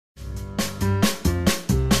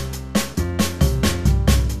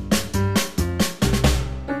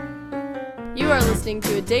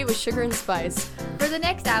listening to A Date with Sugar and Spice. For the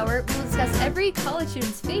next hour, we'll discuss every college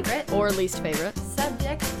student's favorite Or least favorite.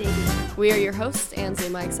 subject, dating. We are your hosts, Ansley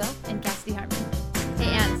Mikesell. And Cassidy Harmon.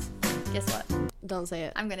 Hey, Ans, guess what? Don't say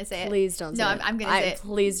it. I'm going to say it. Please don't say No, it. I'm going to say it.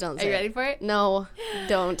 Please don't say it. Are you ready for it? No,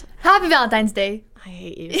 don't. Happy Valentine's Day. I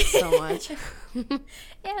hate you so much.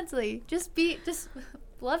 Ansley, just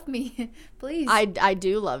love me, please. I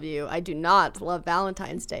do love you. I do not love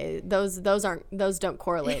Valentine's Day. Those don't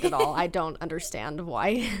correlate at all. I don't understand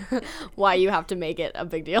why you have to make it a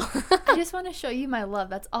big deal. I just want to show you my love.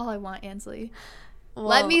 That's all I want, Ansley. Well,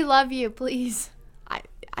 Let me love you, please.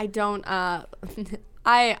 I don't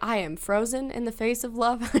I am frozen in the face of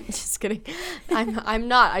love. I'm just kidding. I'm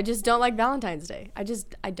not. I just don't like Valentine's Day. I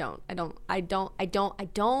don't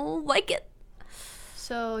like it.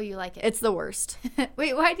 So you like it? It's the worst.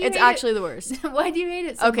 Wait, why do you It's hate actually the worst. it? Why do you hate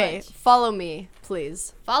it so Okay, much? follow me,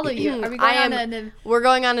 please. Follow you. Are we going on an We're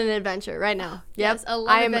going on an adventure right now. Yep. Yes, a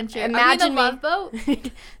love adventure. Imagine Are we in the love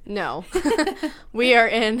boat? No. we are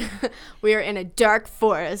in a dark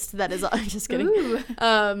forest that is I'm just kidding. Ooh.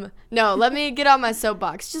 No, let me get on my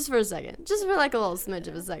soapbox just for a second. Just for like a little smidge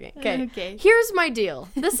of a second. Okay. Here's my deal.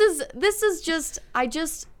 This is just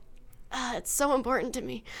it's so important to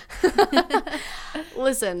me.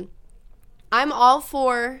 Listen, I'm all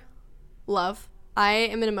for love. I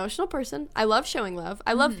am an emotional person. I love showing love.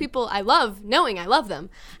 I love people. I love knowing I love them.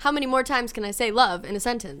 How many more times can I say love in a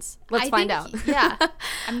sentence? Let's find out. Yeah.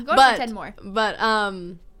 I'm going for 10 more. But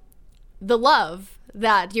the love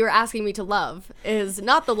that you're asking me to love is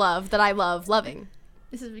not the love that I love loving.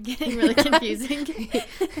 This is getting really confusing.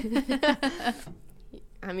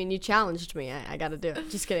 I mean, you challenged me. I got to do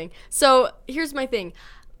it. Just kidding. So here's my thing.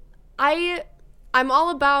 I'm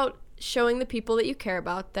all about showing the people that you care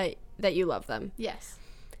about that you love them. Yes.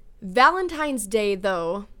 Valentine's Day,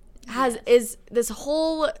 though, is this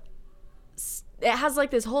whole. It has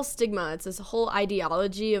like this whole stigma. It's this whole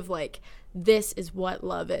ideology of like, this is what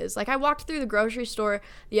love is. Like, I walked through the grocery store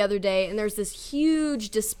the other day and there's this huge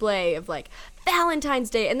display of like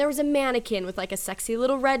Valentine's Day, and there was a mannequin with like a sexy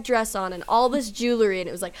little red dress on and all this jewelry, and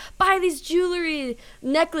it was like, buy these jewelry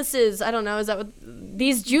necklaces. I don't know, is that what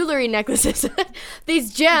these jewelry necklaces,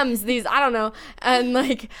 these gems, these, I don't know,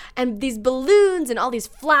 and these balloons and all these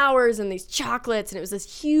flowers and these chocolates, and it was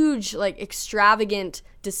this huge like extravagant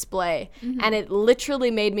display, and it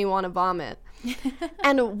literally made me want to vomit.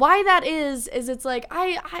 And why that is it's like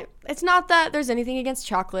I it's not that there's anything against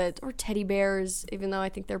chocolate or teddy bears, even though I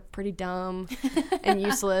think they're pretty dumb and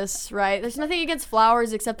useless, right? There's nothing against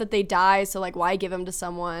flowers except that they die, so like why give them to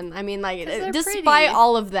someone? I mean, like, despite pretty.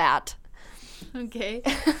 all of that, Okay.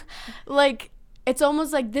 like, it's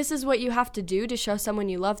almost like this is what you have to do to show someone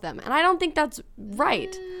you love them, and I don't think that's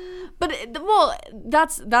right. But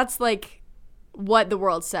that's like what the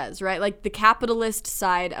world says, right? Like, the capitalist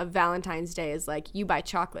side of Valentine's Day is like, you buy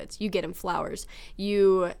chocolates, you get them flowers,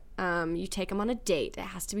 you take them on a date, it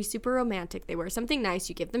has to be super romantic, they wear something nice,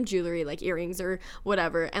 you give them jewelry like earrings or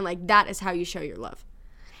whatever, and like that is how you show your love.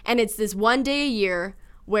 And it's this one day a year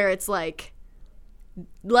where it's like,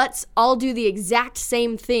 let's all do the exact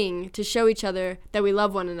same thing to show each other that we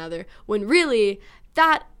love one another, when really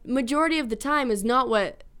that majority of the time is not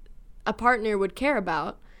what a partner would care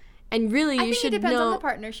about. And really, you should know. It depends on the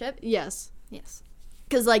partnership. Yes. Yes.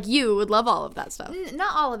 Because, like, you would love all of that stuff.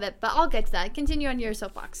 Not all of it, but I'll get to that. Continue on your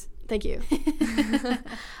soapbox. Thank you.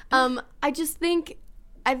 I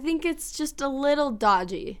think it's just a little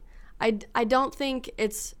dodgy. I don't think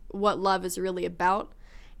it's what love is really about.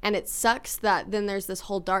 And it sucks that then there's this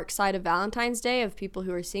whole dark side of Valentine's Day of people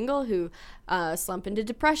who are single who slump into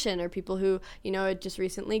depression, or people who, just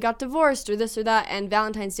recently got divorced or this or that. And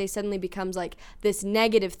Valentine's Day suddenly becomes like this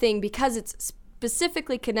negative thing because it's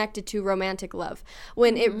specifically connected to romantic love,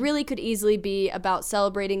 when it really could easily be about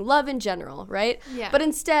celebrating love in general, right? Yeah. But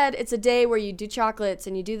instead, it's a day where you do chocolates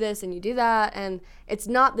and you do this and you do that, and it's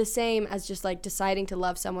not the same as just like deciding to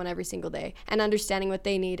love someone every single day and understanding what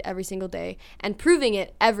they need every single day and proving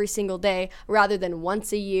it every single day, rather than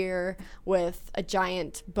once a year with a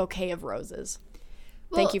giant bouquet of roses.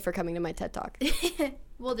 Thank you for coming to my TED Talk.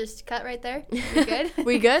 We'll just cut right there. We good?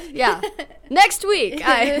 We good? Yeah. Next week.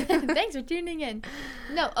 Thanks for tuning in.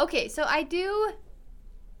 No, okay, so I do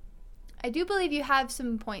believe you have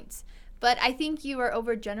some points, but I think you are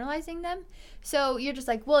overgeneralizing them. So you're just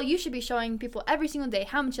like, well, you should be showing people every single day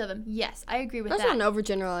how much you love them. Yes, I agree with That's that. not an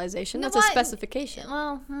overgeneralization. No, That's a specification.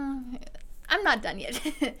 Well, I'm not done yet.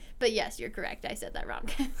 But yes, you're correct. I said that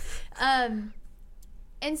wrong.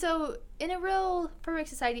 And so in a real perfect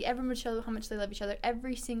society, everyone would show how much they love each other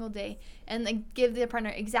every single day and like give their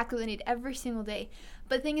partner exactly what they need every single day.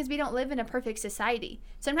 But the thing is, we don't live in a perfect society.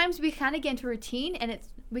 Sometimes we kind of get into routine and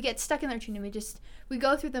we get stuck in the routine and we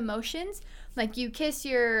go through the motions. Like you kiss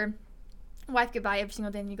your wife goodbye every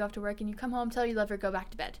single day and you go off to work and you come home, tell her you love her, go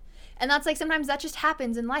back to bed. And that's like sometimes that just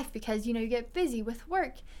happens in life because, you know, you get busy with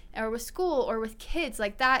work or with school or with kids.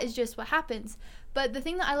 Like that is just what happens. But the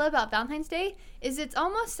thing that I love about Valentine's Day is it's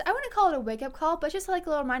almost, I wouldn't call it a wake-up call, but just like a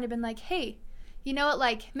little reminder, been like, hey, you know what,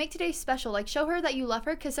 like, make today special. Like, show her that you love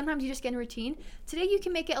her, because sometimes you just get in a routine. Today you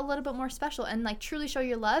can make it a little bit more special and, like, truly show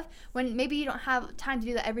your love when maybe you don't have time to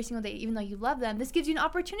do that every single day, even though you love them. This gives you an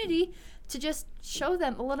opportunity to just show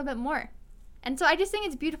them a little bit more. And so I just think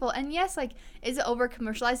it's beautiful. And yes, like, is it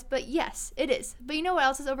over-commercialized? But yes, it is. But you know what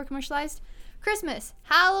else is over-commercialized? Christmas,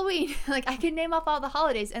 Halloween. Like, I can name off all the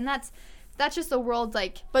holidays, and that's just the world,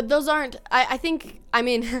 like. But those aren't, I think, I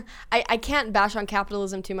mean, I can't bash on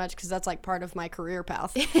capitalism too much because that's like part of my career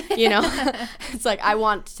path, you know? It's like I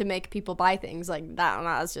want to make people buy things like that.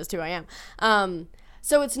 That's just who I am.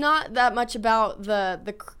 So it's not that much about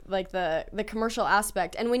the commercial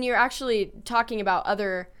aspect. And when you're actually talking about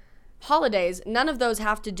other holidays, none of those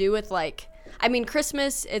have to do with like, I mean,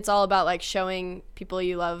 Christmas, it's all about like showing people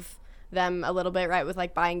you love them a little bit, right? With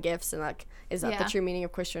like buying gifts and like, is that the true meaning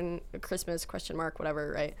of Christmas, question mark,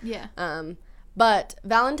 whatever, right? Yeah. But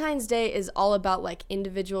Valentine's Day is all about like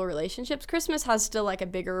individual relationships. Christmas has still like a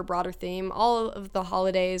bigger, broader theme. All of the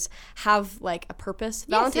holidays have like a purpose.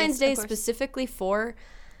 Yes, Valentine's Day is course. specifically for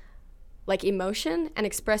like emotion and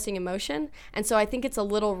expressing emotion. And so I think it's a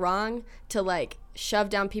little wrong to like shove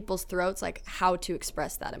down people's throats like how to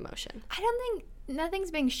express that emotion. I don't think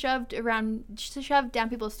nothing's being shoved down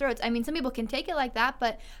people's throats. I mean, some people can take it like that,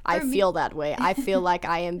 but I feel that way. I feel like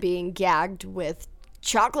I am being gagged with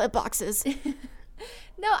chocolate boxes.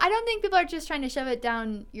 No, I don't think people are just trying to shove it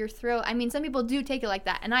down your throat. I mean, some people do take it like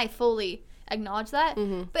that, and I fully acknowledge that.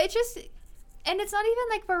 Mm-hmm. But it's just, and it's not even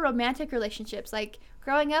like for romantic relationships. Like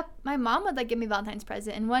growing up, my mom would like give me Valentine's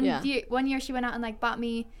present, and one year she went out and like bought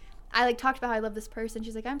me. I like talked about how I love this person.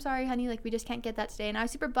 She's like, I'm sorry, honey, like we just can't get that today. And I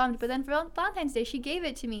was super bummed. But then for Valentine's Day, she gave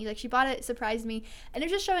it to me. Like she bought it, surprised me, and it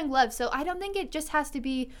was just showing love. So I don't think it just has to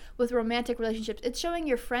be with romantic relationships. It's showing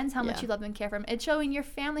your friends how much you love and care for them. It's showing your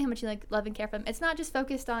family how much you like love and care for them. It's not just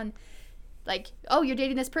focused on like, oh, you're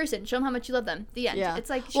dating this person, show them how much you love them. The end. Yeah. It's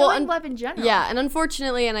like showing love in general. Yeah, and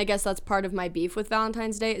unfortunately, and I guess that's part of my beef with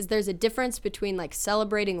Valentine's Day, is there's a difference between like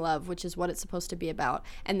celebrating love, which is what it's supposed to be about,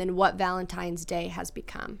 and then what Valentine's Day has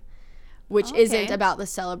become. Which isn't about the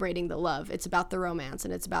celebrating the love. It's about the romance,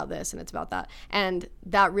 and it's about this, and it's about that. And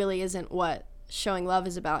that really isn't what showing love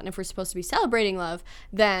is about. And if we're supposed to be celebrating love,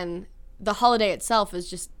 then the holiday itself has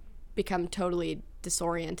just become totally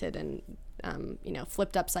disoriented and,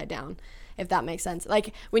 flipped upside down, if that makes sense.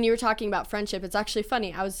 Like, when you were talking about friendship, it's actually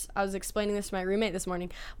funny. I was explaining this to my roommate this morning.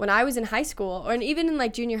 When I was in high school, and even in,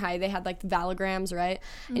 like, junior high, they had, like, Valograms, right?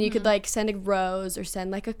 Mm-hmm. And you could, like, send a rose or send,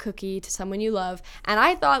 like, a cookie to someone you love. And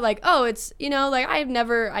I thought, like, oh, it's, like, I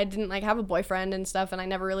didn't, like, have a boyfriend and stuff, and I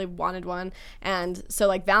never really wanted one. And so,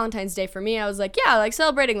 like, Valentine's Day for me, I was like, yeah, like,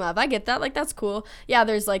 celebrating love. I get that. Like, that's cool. Yeah,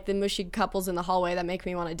 there's, like, the mushy couples in the hallway that make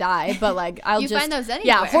me want to die. But, like, I'll just... find those anywhere.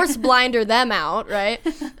 Yeah, horse blinder them out, right?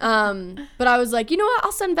 But I was like, you know what?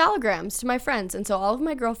 I'll send Valograms to my friends. And so all of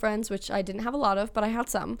my girlfriends, which I didn't have a lot of, but I had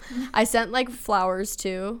some, I sent like flowers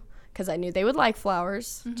to, because I knew they would like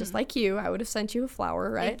flowers, just like you. I would have sent you a flower,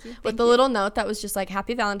 right? With the little note that was just like,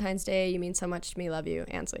 Happy Valentine's Day. You mean so much to me. Love you,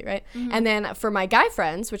 Ansley, right? And then for my guy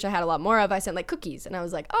friends, which I had a lot more of, I sent like cookies. And I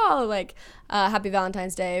was like, oh, like, Happy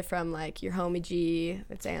Valentine's Day from like your homie G.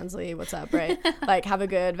 It's Ansley. What's up, right? Like, have a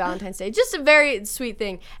good Valentine's Day. Just a very sweet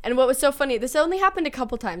thing. And what was so funny, this only happened a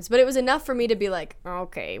couple times, but it was enough for me to be like,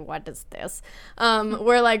 okay, what is this?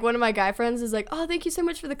 Where like one of my guy friends is like, oh, thank you so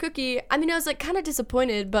much for the cookie. I mean, I was like kind of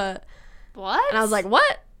disappointed, but... What? And I was like,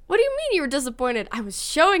 what? What do you mean you were disappointed? I was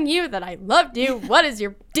showing you that I loved you. What is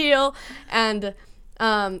your deal? And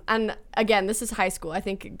again, this is high school. I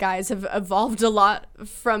think guys have evolved a lot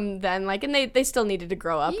from then. Like, and they still needed to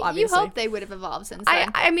grow up, obviously. You hope they would have evolved since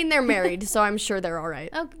then. I mean, they're married, so I'm sure they're all right.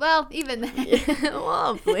 Oh, well, even then. Well,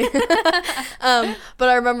 hopefully. But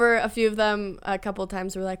I remember a few of them a couple of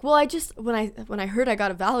times were like, well, I just, when I heard I got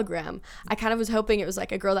a Valogram, I kind of was hoping it was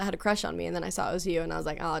like a girl that had a crush on me, and then I saw it was you, and I was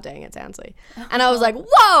like, oh, dang, it's Ansley. And I was like,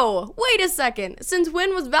 whoa, wait a second. Since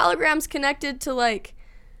when was Valograms connected to, like,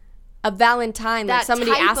 a Valentine, like somebody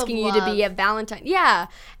asking you to be a Valentine? Yeah.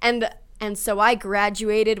 And And so I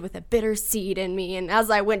graduated with a bitter seed in me. And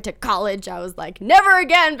as I went to college, I was like, never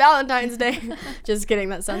again Valentine's Day. Just kidding.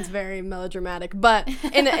 That sounds very melodramatic. But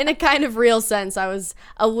in a kind of real sense, I was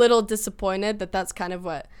a little disappointed that that's kind of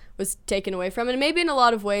what was taken away from it. And maybe in a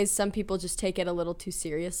lot of ways, some people just take it a little too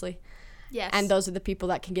seriously. Yes. And those are the people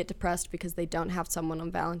that can get depressed because they don't have someone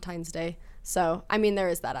on Valentine's Day. So, I mean, there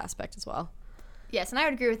is that aspect as well. Yes, and I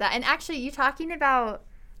would agree with that. And actually, you talking about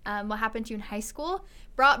what happened to you in high school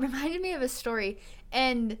reminded me of a story.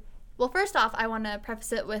 And, well, first off, I want to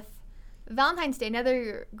preface it with Valentine's Day,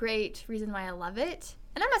 another great reason why I love it.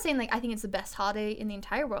 And I'm not saying, like, I think it's the best holiday in the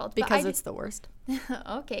entire world. Because it's the worst.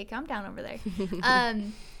 Okay, calm down over there.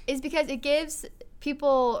 Is because it gives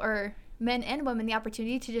people, or men and women, the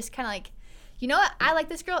opportunity to just kind of, like, you know what, I like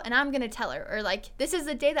this girl, and I'm going to tell her. Or, like, this is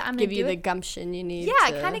the day that I'm going to do it. Give you the gumption you need. Yeah,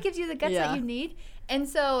 it kind of gives you the guts that you need. And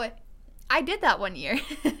so I did that one year.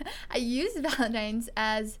 I used Valentine's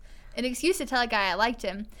as an excuse to tell a guy I liked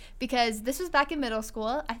him. Because this was back in middle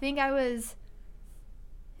school. I think I was,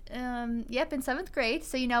 in 7th grade.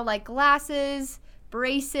 So, you know, like glasses,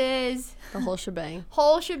 braces. The whole shebang.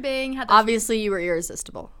 Whole shebang. Obviously, you were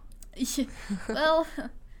irresistible. Well,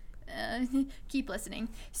 keep listening.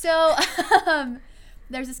 So,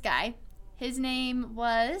 there's this guy. His name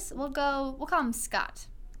was, we'll call him Scott.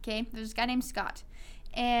 Okay? There's this guy named Scott.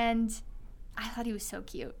 And I thought he was so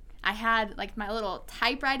cute. I had, like, my little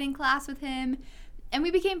typewriting class with him. And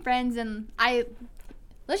we became friends. And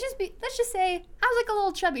let's just say, I was like a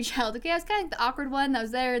little chubby child. Okay? I was kind of like the awkward one that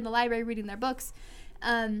was there in the library reading their books.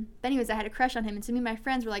 But anyways, I had a crush on him. And so me and my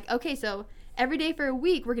friends were like, okay, so every day for a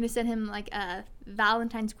week, we're going to send him, like, a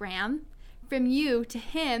Valentine's gram from you to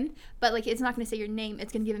him, but, like, it's not going to say your name.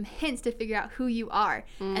 It's going to give him hints to figure out who you are.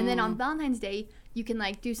 And then on Valentine's Day, you can,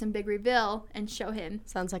 like, do some big reveal and show him.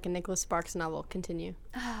 Sounds like a Nicholas Sparks novel. Continue.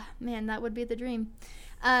 Man, that would be the dream.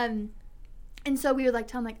 And so we would, like,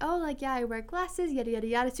 tell him, like, oh, like, yeah, I wear glasses, yada, yada,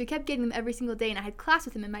 yada. So we kept getting them every single day, and I had class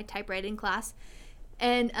with him in my typewriting class.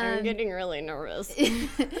 And I'm getting really nervous.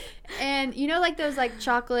 And you know, like, those, like,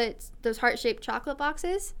 chocolates, those heart-shaped chocolate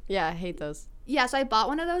boxes? Yeah, I hate those. Yeah, so I bought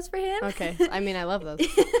one of those for him. Okay. I mean, I love those.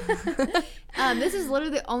 This is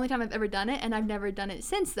literally the only time I've ever done it, and I've never done it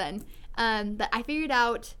since then. But I figured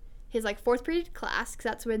out his, like, 4th period class, because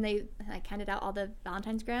that's when they, like, handed out all the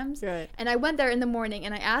Valentine's grams. Right. And I went there in the morning,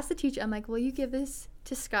 and I asked the teacher, I'm like, will you give this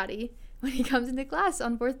to Scotty when he comes into class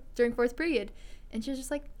during 4th period? And she was just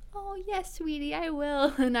like, oh, yes, sweetie, I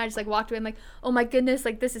will. And I just, like, walked away. I'm like, oh, my goodness,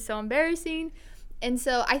 like, this is so embarrassing. And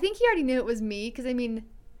so I think he already knew it was me, because, I mean,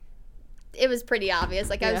 it was pretty obvious.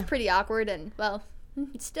 Like, I was pretty awkward, and, well,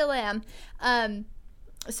 still am.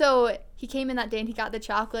 So he came in that day, and he got the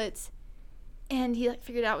chocolates, and he, like,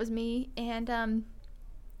 figured out it was me. And,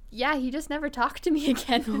 yeah, he just never talked to me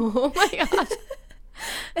again. Oh, my gosh.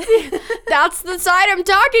 That's the side I'm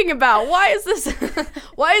talking about. Why is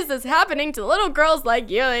this happening to little girls like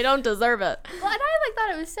you? They don't deserve it. Well, and I, like,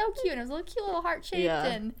 thought it was so cute, and it was a little cute little heart-shaped,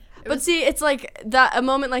 and... But see, it's like that, a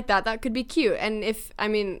moment like that could be cute. And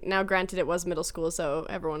now granted it was middle school, so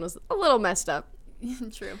everyone was a little messed up.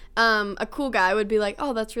 True. A cool guy would be like,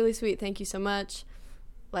 oh, that's really sweet. Thank you so much.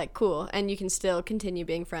 Like, cool. And you can still continue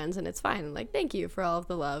being friends, and it's fine. Like, thank you for all of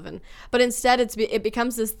the love. But instead it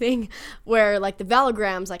becomes this thing where, like, the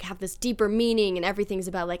valograms, like, have this deeper meaning, and everything's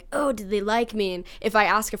about, like, oh, did they like me? And if I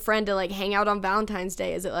ask a friend to, like, hang out on Valentine's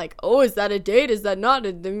Day, is it like, oh, is that a date? Is that not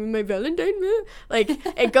my Valentine? Like,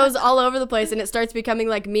 it goes all over the place, and it starts becoming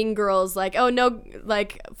like Mean Girls, like, oh, no,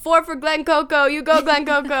 like, 4 for Glen Coco, you go Glen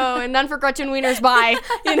Coco, and none for Gretchen Wieners, bye.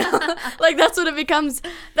 You know, like, that's what it becomes.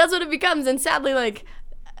 And sadly, like,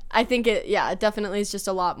 I think it definitely is just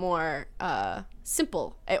a lot more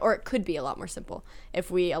simple, or it could be a lot more simple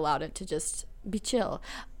if we allowed it to just be chill.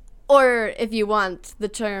 Or if you want the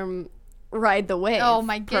term ride the wave, oh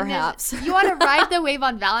my goodness, perhaps. You want to ride the wave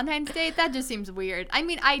on Valentine's Day? That just seems weird. I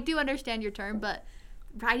mean, I do understand your term, but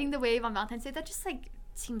riding the wave on Valentine's Day, that just, like,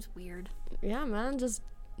 seems weird. Yeah, man, just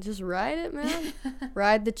ride it, man.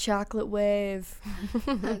 Ride the chocolate wave.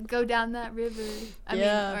 Go down that river. I mean,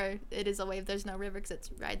 or it is a wave. There's no river because it's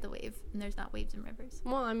ride the wave, and there's not waves and rivers.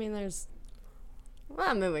 Well, I mean,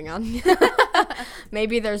 moving on.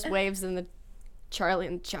 Maybe there's waves in the Charlie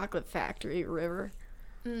and the Chocolate Factory river.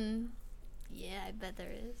 Yeah, I bet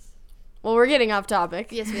there is. Well, we're getting off topic.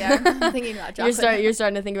 Yes, we are. I'm thinking about chocolate. You're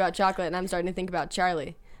starting to think about chocolate, and I'm starting to think about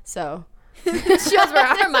Charlie. So... Shows where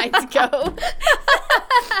our minds go.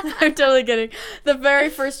 I'm totally kidding. The very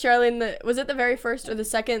first Charlie in the, was it the very first or the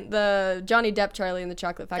second? The Johnny Depp Charlie in the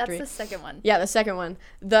Chocolate Factory. That's the second one. Yeah, the second one.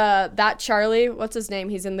 That Charlie, what's his name?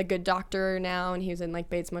 He's in The Good Doctor now, and he was in like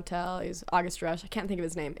Bates Motel. He's August Rush. I can't think of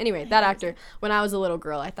his name. Anyway, that actor. When I was a little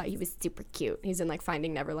girl, I thought he was super cute. He's in like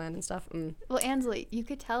Finding Neverland and stuff. Well, Ansley, you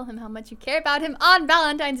could tell him how much you care about him on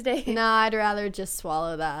Valentine's Day. No, I'd rather just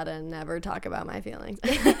swallow that and never talk about my feelings.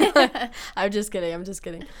 I'm just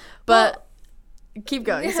kidding. But keep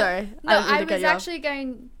going. Sorry. No, I was actually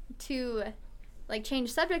going to like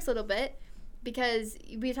change subjects a little bit because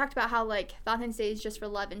we talked about how like Valentine's Day is just for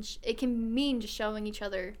love and it can mean just showing each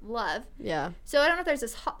other love. Yeah. So I don't know if there's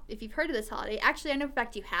this if you've heard of this holiday. Actually, I know for a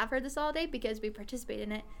fact you have heard this holiday because we participate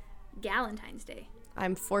in it. Galentine's Day.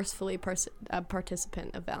 I'm forcefully a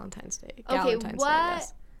participant of Valentine's Day. Okay, Galentine's Day,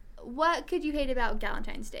 yes. What could you hate about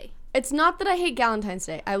Galentine's Day? It's not that I hate Galentine's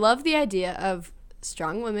Day. I love the idea of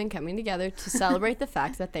strong women coming together to celebrate the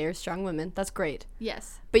fact that they are strong women. That's great.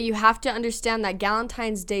 Yes. But you have to understand that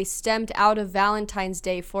Galentine's Day stemmed out of Valentine's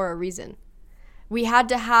Day for a reason. We had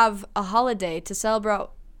to have a holiday to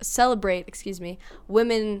celebrate,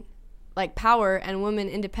 women like power and women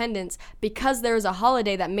independence because there was a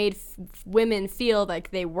holiday that made women feel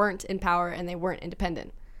like they weren't in power and they weren't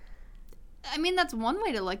independent. I mean, that's one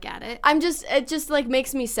way to look at it. It just like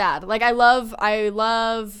makes me sad. Like I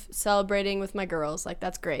love celebrating with my girls. Like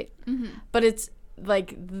that's great. Mm-hmm. But it's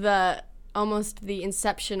like almost the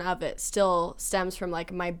inception of it still stems from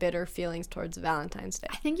like my bitter feelings towards Valentine's Day.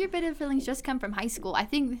 I think your bitter feelings just come from high school. I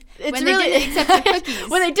think it's when really, they didn't accept the cookies.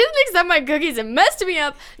 When they didn't accept my cookies, it messed me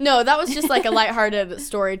up. No, that was just like a lighthearted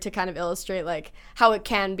story to kind of illustrate like how it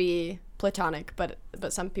can be platonic, but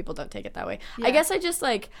some people don't take it that way. Yeah. I guess I just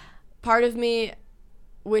like part of me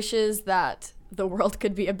wishes that the world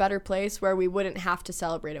could be a better place where we wouldn't have to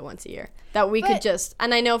celebrate it once a year. That we could just,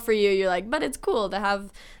 and I know for you, you're like, but it's cool to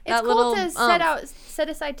have that little. It's cool to set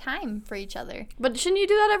aside time for each other. But shouldn't you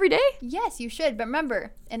do that every day? Yes, you should. But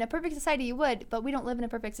remember, in a perfect society, you would. But we don't live in a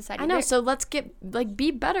perfect society. I know. So let's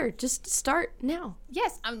be better. Just start now.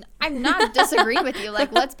 Yes, I'm not disagreeing with you.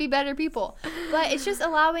 Like, let's be better people. But it's just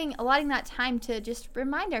allotting that time to just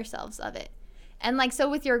remind ourselves of it. And, like, so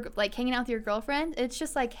with your, like, hanging out with your girlfriend, it's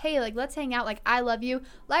just like, hey, like, let's hang out. Like, I love you.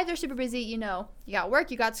 Lives are super busy. You know, you got work,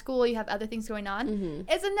 you got school, you have other things going on. Mm-hmm.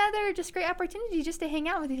 It's another just great opportunity just to hang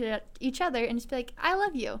out with each other and just be like, I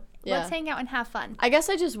love you. Yeah. Let's hang out and have fun. I guess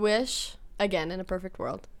I just wish, again, in a perfect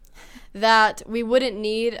world, that we wouldn't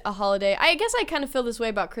need a holiday. I guess I kind of feel this way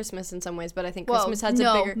about Christmas in some ways, but I think Christmas has a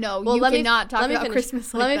bigger... you cannot talk about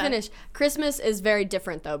Christmas like that. Let me finish. Christmas is very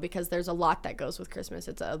different, though, because there's a lot that goes with Christmas.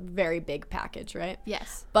 It's a very big package, right?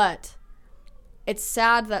 Yes. But it's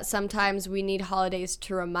sad that sometimes we need holidays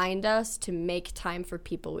to remind us to make time for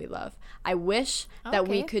people we love. I wish that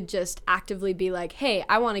we could just actively be like, hey,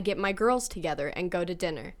 I want to get my girls together and go to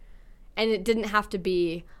dinner. And it didn't have to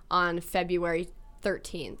be on February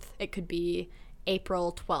 13th. It could be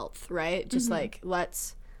April 12th, right? Just like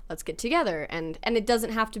let's get together and it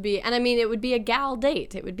doesn't have to be, and I mean it would be a gal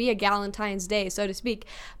date. It would be a Galentine's Day, so to speak.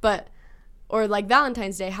 But or like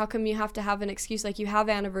Valentine's Day, how come you have to have an excuse? Like you have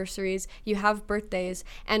anniversaries, you have birthdays,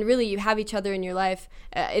 and really you have each other in your life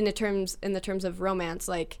in the terms of romance.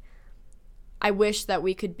 Like I wish that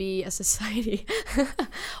we could be a society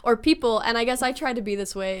or people, and I guess I try to be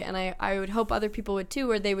this way, and I would hope other people would too,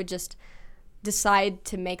 where they would just decide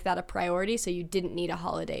to make that a priority so you didn't need a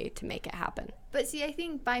holiday to make it happen. But see, I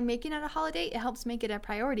think by making it a holiday, it helps make it a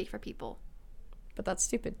priority for people. But that's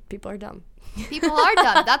stupid. People are dumb. People are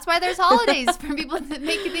dumb. That's why there's holidays for people that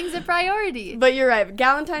make things a priority. But you're right.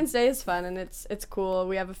 Galentine's Day is fun and it's cool.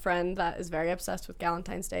 We have a friend that is very obsessed with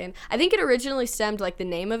Galentine's Day, and I think it originally stemmed, like the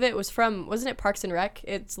name of it was from, wasn't it Parks and Rec?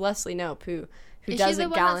 It's Leslie Knope who does it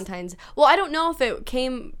Galentine's. Well, I don't know if it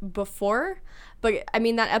came before, but I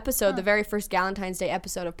mean that episode, the very first Galentine's Day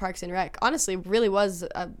episode of Parks and Rec, honestly really was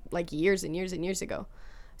like years and years and years ago.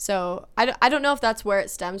 So I don't know if that's where it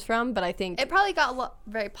stems from, but I think it probably got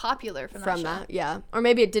very popular from that, yeah. Or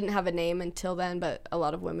maybe it didn't have a name until then, but a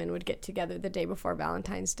lot of women would get together the day before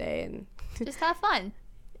Valentine's Day and just have fun,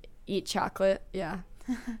 eat chocolate, yeah.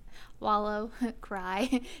 Wallow,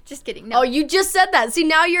 cry. Just kidding. No. Oh, you just said that. See,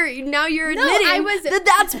 now you're admitting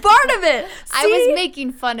that's part of it. See? I was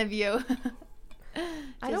making fun of you.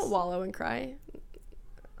 I don't wallow and cry.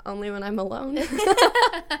 Only when I'm alone.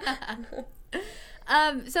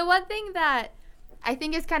 So one thing that I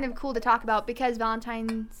think is kind of cool to talk about, because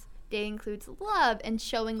Valentine's Day includes love and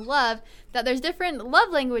showing love, that there's different love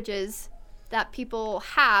languages that people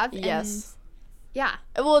have. Yes. Yeah.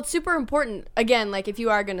 Well, it's super important. Again, like if you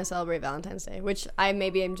are going to celebrate Valentine's Day, which I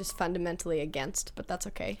maybe am just fundamentally against, but that's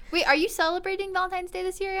okay. Wait, are you celebrating Valentine's Day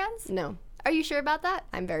this year, Jans? No. Are you sure about that?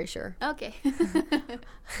 I'm very sure. Okay.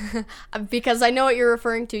 Because I know what you're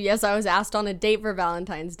referring to. Yes, I was asked on a date for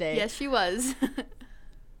Valentine's Day. Yes, she was.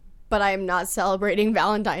 But I am not celebrating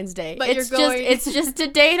Valentine's Day. But you're going. It's just a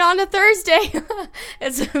date on a Thursday.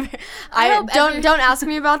 Don't ask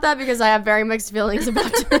me about that because I have very mixed feelings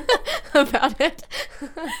about it.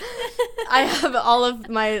 I have all of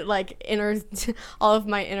my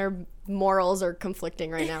inner morals are conflicting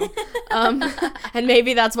right now. And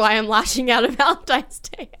maybe that's why I'm lashing out at Valentine's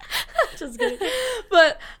Day. Just kidding.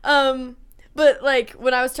 But like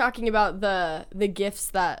when I was talking about the gifts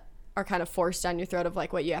that are kind of forced down your throat of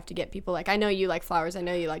like what you have to get people, like I know you like flowers, I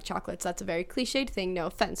know you like chocolates, that's a very cliched thing, no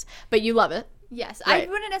offense, but you love it. Yes, right. I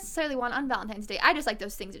wouldn't necessarily want on Valentine's Day. I just like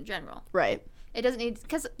those things in general. Right. It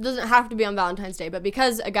doesn't have to be on Valentine's Day, but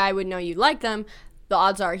because a guy would know you like them, the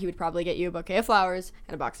odds are he would probably get you a bouquet of flowers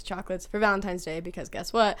and a box of chocolates for Valentine's Day, because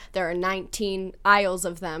guess what? There are 19 aisles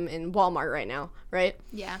of them in Walmart right now, right?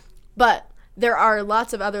 Yeah. But there are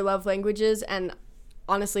lots of other love languages, and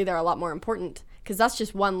honestly, they're a lot more important. Because that's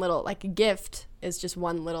just one little, like a gift is just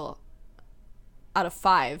one little out of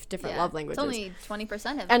 5 different love languages. It's only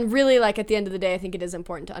 20% of it. And really, like at the end of the day, I think it is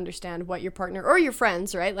important to understand what your partner or your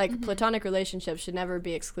friends, right? Like platonic relationships should never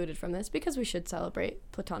be excluded from this, because we should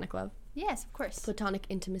celebrate platonic love. Yes, of course. Platonic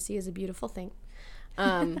intimacy is a beautiful thing.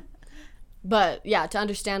 But yeah, to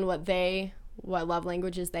understand what love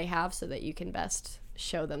languages they have so that you can best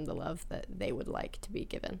show them the love that they would like to be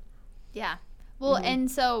given. Yeah. Well, and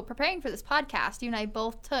so preparing for this podcast, you and I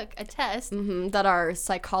both took a test. That our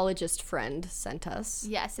psychologist friend sent us.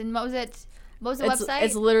 Yes, and what was it? What was the website?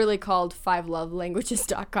 It's literally called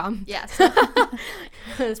 5lovelanguages.com. Yes.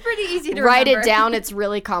 It's pretty easy to write remember. it down. It's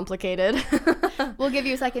really complicated. We'll give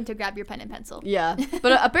you a second to grab your pen and pencil. Yeah,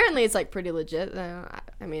 but apparently it's like pretty legit.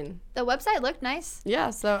 I mean, the website looked nice. Yeah,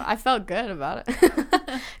 so I felt good about it.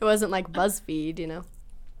 It wasn't like BuzzFeed, you know.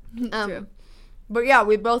 True. But yeah,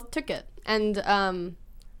 we both took it. And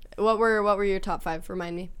what were your top 5?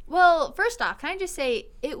 Remind me. Well, first off, can I just say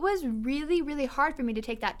it was really, really hard for me to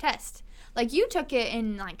take that test. Like, you took it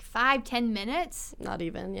in like 5-10 minutes. Not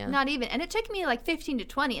even, yeah. Not even, and it took me like 15 to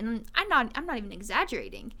 20, and I'm not even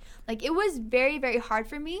exaggerating. Like, it was very, very hard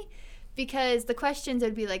for me, because the questions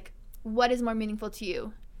would be like, what is more meaningful to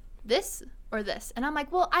you, this or this? And I'm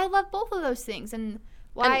like, well, I love both of those things, and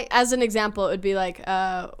why? And as an example, it would be like,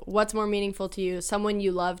 what's more meaningful to you? Someone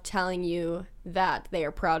you love telling you that they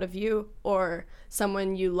are proud of you, or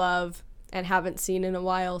someone you love and haven't seen in a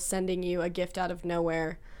while sending you a gift out of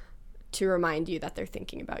nowhere to remind you that they're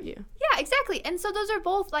thinking about you. Yeah, exactly. And so those are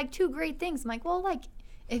both like 2 great things. I'm like, well, like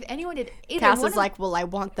if anyone did either Cass one is like, well, I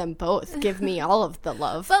want them both. Give me all of the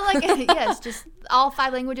love. But like, yes, just all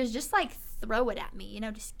 5 languages, just like throw it at me, you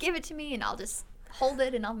know, just give it to me and I'll just hold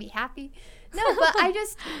it and I'll be happy. No, but I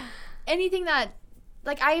just, anything that,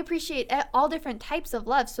 like, I appreciate all different types of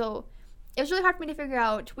love. So it was really hard for me to figure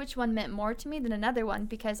out which one meant more to me than another one,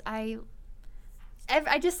 because I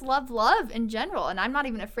just love love in general, and I'm not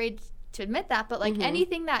even afraid to admit that. But like any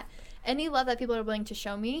love that people are willing to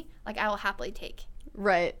show me, like, I will happily take.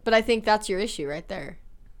 Right. But I think that's your issue right there.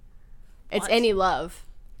 It's any love.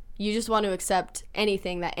 You just want to accept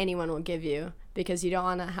anything that anyone will give you, because you don't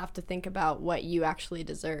want to have to think about what you actually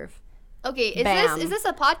deserve. Okay, is this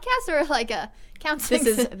a podcast or like a counseling?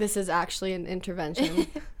 This is actually an intervention.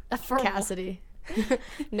 Cassidy.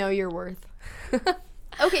 Know your worth.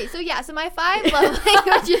 Okay, so yeah, so my 5 love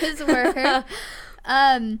languages were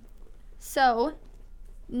so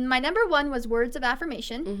my number 1 was words of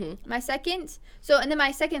affirmation. My second, and then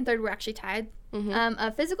my second and third were actually tied.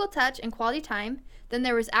 Physical touch and quality time. Then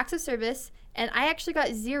there was acts of service, and I actually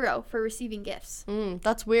got 0 for receiving gifts.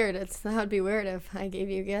 That's weird. That would be weird if I gave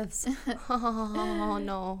you gifts. Oh,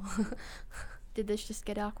 no. Did this just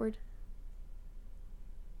get awkward?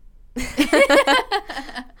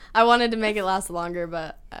 I wanted to make it last longer,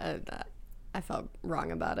 but I felt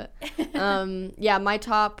wrong about it. Yeah, my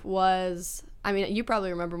top was, I mean, you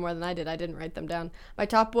probably remember more than I did. I didn't write them down. My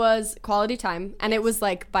top was quality time, and it was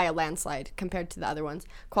like by a landslide compared to the other ones.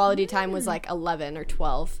 Quality time was like 11 or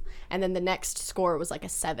 12, and then the next score was like a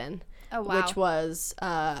 7. Oh, wow. Which was,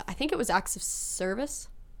 I think it was acts of service.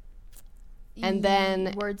 And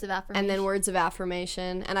then words of affirmation. And then words of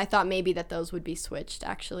affirmation. And I thought maybe that those would be switched,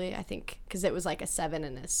 actually. I think because it was like a 7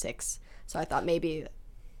 and a 6. So I thought maybe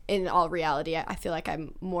in all reality, I feel like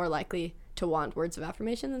I'm more likely to want words of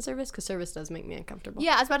affirmation than service, because service does make me uncomfortable.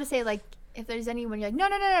 Yeah, I was about to say, like, if there's anyone you're like,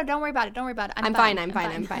 no, don't worry about it. I'm fine.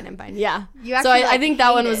 Yeah. You So actually, I think that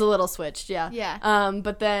hate one was it. a little switched. Yeah. Yeah.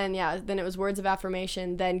 But then it was words of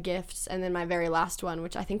affirmation, then gifts, and then my very last one,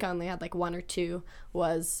 which I think I only had like one or two,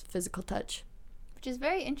 was physical touch. Which is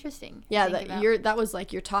very interesting. Yeah, that was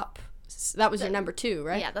like your top. That was your number 2,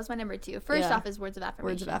 right? Yeah, that's my number 2. First off is words of affirmation.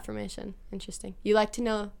 Words of affirmation. Interesting. You like to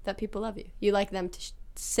know that people love you. You like them to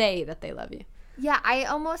say that they love you. Yeah, I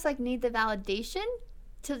almost like need the validation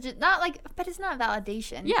to just not like, but it's not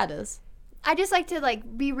validation. Yeah, it is. I just like to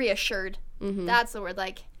like be reassured. Mm-hmm. That's the word.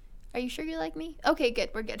 Like, are you sure you like me? Okay, good.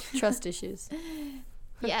 We're good. Trust issues.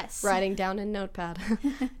 Yes. Writing down in notepad.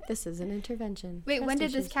 This is an intervention. Wait, Trust when did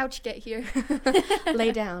issues. this couch get here?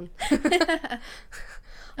 Lay down.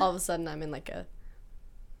 All of a sudden, I'm in like a.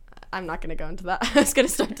 I'm not gonna go into that. I was gonna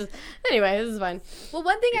start to. Anyway, this is fine. Well,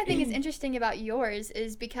 one thing I think is interesting about yours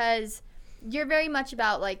is because you're very much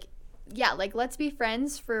about like, yeah, like let's be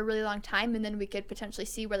friends for a really long time, and then we could potentially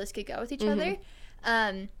see where this could go with each other.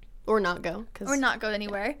 Or not go. Or not go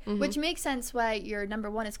anywhere, which makes sense why your number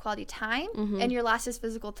 1 is quality time and your last is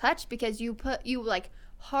physical touch, because you like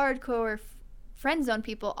hardcore friend zone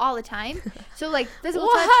people all the time. So like physical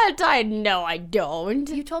touch. What? No, I don't.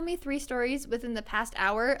 You told me 3 stories within the past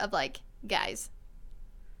hour of like guys.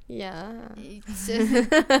 Yeah. So,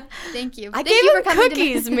 thank you. I Thank gave you him for coming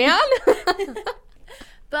cookies, to me. man.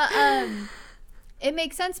 But it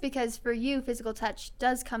makes sense because for you, physical touch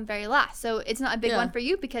does come very last. So it's not a big one for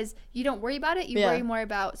you because you don't worry about it. You worry more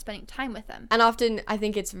about spending time with them. And often I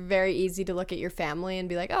think it's very easy to look at your family and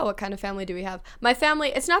be like, oh, what kind of family do we have? My family,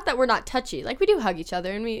 it's not that we're not touchy. Like, we do hug each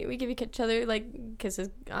other and we give each other like kisses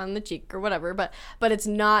on the cheek or whatever. But it's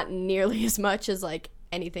not nearly as much as like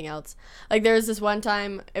anything else. Like, there was this one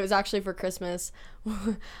time, it was actually for Christmas.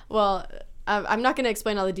 Well, I'm not going to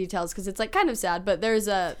explain all the details because it's like kind of sad, but there's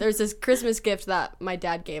this Christmas gift that my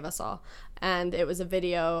dad gave us all, and it was a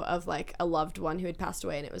video of like a loved one who had passed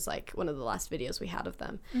away, and it was like one of the last videos we had of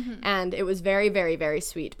them. And it was very, very, very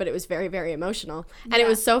sweet, but it was very, very emotional. And it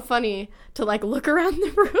was so funny to like look around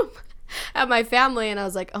the room at my family, and I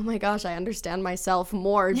was like, oh my gosh, I understand myself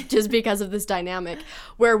more just because of this dynamic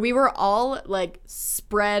where we were all like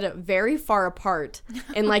spread very far apart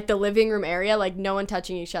in like the living room area, like no one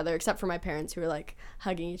touching each other except for my parents, who were like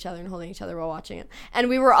hugging each other and holding each other while watching it. And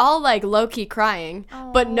we were all like low-key crying,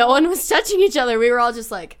 but no one was touching each other. We were all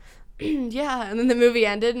just like, yeah. And then the movie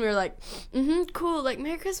ended and we were like, cool, like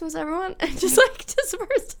Merry Christmas, everyone. And just like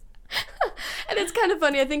dispersed. And it's kind of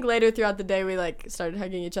funny. I think later throughout the day we like started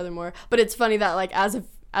hugging each other more. But it's funny that like as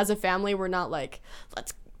a family we're not like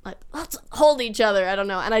let's hold each other. I don't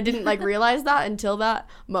know. And I didn't like realize that until that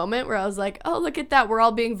moment where I was like, oh, look at that. We're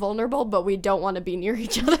all being vulnerable, but we don't want to be near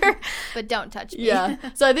each other. But don't touch me. Yeah.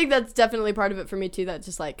 So I think that's definitely part of it for me too. That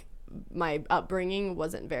just like my upbringing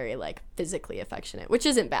wasn't very like physically affectionate, which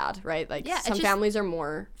isn't bad, right? Like some families are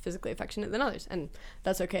more physically affectionate than others, and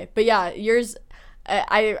that's okay. But yeah, yours.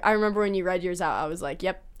 I remember when you read yours out, I was like,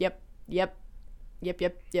 yep. It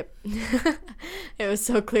was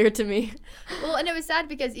so clear to me. Well, and it was sad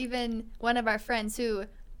because even one of our friends who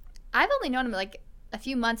I've only known him like a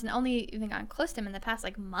few months and only even gotten close to him in the past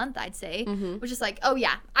like month, I'd say, was just like, oh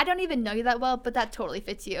yeah, I don't even know you that well, but that totally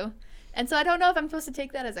fits you. And so I don't know if I'm supposed to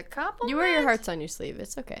take that as a compliment. You wear your hearts on your sleeve.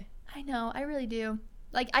 It's okay. I know. I really do.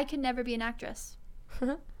 Like, I could never be an actress.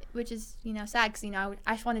 Which is, sad because,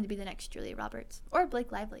 I just wanted to be the next Julia Roberts or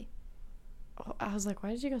Blake Lively. Oh, I was like, why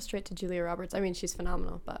did you go straight to Julia Roberts? I mean, she's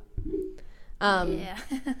phenomenal, but yeah.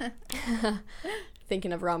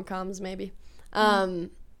 Thinking of rom-coms, maybe.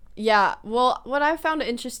 Yeah, well, what I found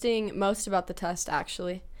interesting most about the test,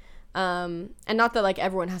 actually, and not that like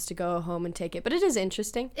everyone has to go home and take it, but it is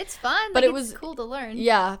interesting. It's fun, but like, it was cool to learn.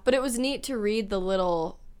 Yeah, but it was neat to read the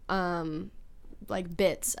little like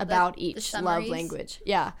bits about each love language.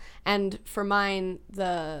 Yeah. And for mine,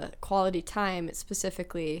 the quality time, it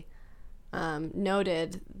specifically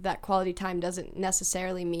noted that quality time doesn't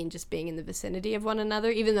necessarily mean just being in the vicinity of one another,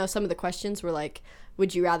 even though some of the questions were like,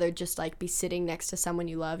 would you rather just like be sitting next to someone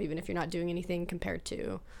you love even if you're not doing anything, compared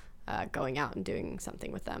to going out and doing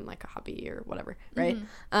something with them, like a hobby or whatever, right?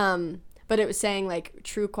 But it was saying like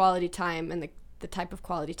true quality time and the type of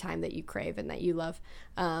quality time that you crave and that you love,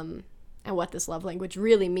 and what this love language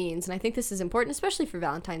really means. And I think this is important, especially for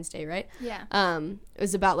Valentine's Day, right? Yeah. It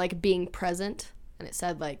was about like being present, and it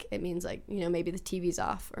said like it means like, maybe the TV's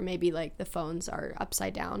off, or maybe like the phones are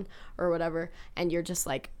upside down or whatever, and you're just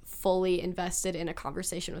like fully invested in a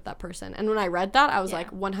conversation with that person. And when I read that, I was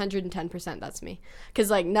like 110% that's me,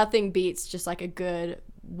 because like nothing beats just like a good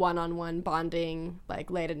one-on-one bonding,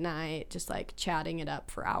 like late at night, just like chatting it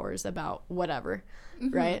up for hours about whatever,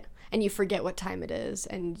 right? and you forget what time it is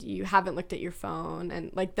and you haven't looked at your phone,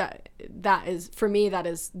 and like that is, for me, that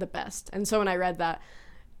is the best. And so when I read that,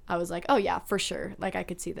 I was like, oh yeah, for sure, like I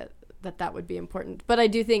could see that would be important. But I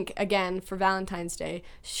do think, again, for Valentine's Day,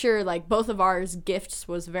 sure, like both of ours gifts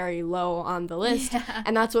was very low on the list. Yeah.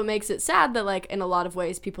 And that's what makes it sad that, like, in a lot of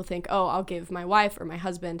ways people think, oh, I'll give my wife or my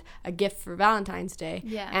husband a gift for Valentine's Day.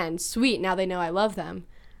 Yeah. And sweet, now they know I love them.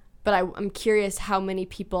 But I'm curious how many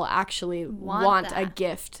people actually want a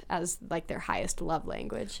gift as, like, their highest love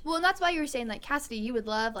language. Well, and that's why you were saying, like, Cassidy, you would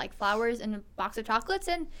love, like, flowers and a box of chocolates.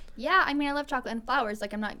 And, yeah, I mean, I love chocolate and flowers.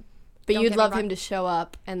 Like, I'm not... But you'd love him to show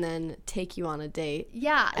up and then take you on a date.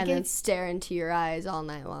 Yeah. And then stare into your eyes all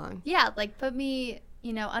night long. Yeah, like, put me,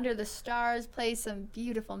 under the stars, play some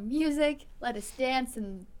beautiful music, let us dance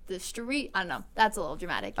in the street. I don't know. That's a little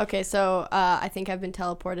dramatic. Okay, so I think I've been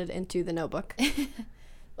teleported into The Notebook.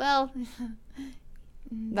 Well...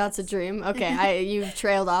 That's a dream. Okay, you've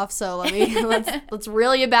trailed off, so let's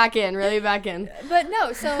reel you back in. But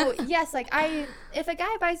no, so yes, like if a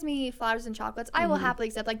guy buys me flowers and chocolates, I will happily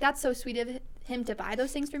accept. Like, that's so sweet of him to buy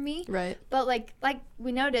those things for me. Right. But like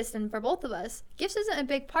we noticed, and for both of us, gifts isn't a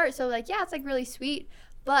big part. So like, yeah, it's like really sweet,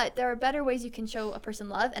 but there are better ways you can show a person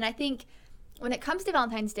love. And I think when it comes to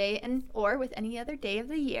Valentine's Day or with any other day of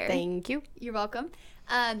the year, thank you. You're welcome.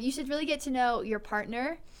 You should really get to know your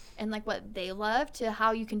partner and like what they love, to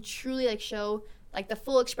how you can truly like show like the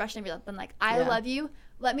full expression of your love. And like, I love you.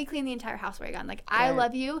 Let me clean the entire house while you're gone. Like, I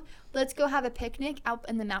love you. Let's go have a picnic out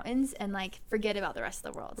in the mountains and like forget about the rest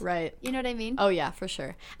of the world. Right. You know what I mean? Oh yeah, for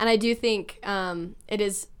sure. And I do think it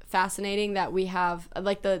is fascinating that we have,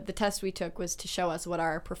 like, the test we took was to show us what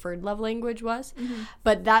our preferred love language was. Mm-hmm.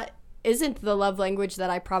 But that isn't the love language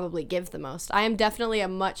that I probably give the most. I am definitely a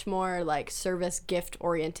much more like service gift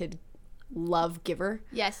oriented love giver.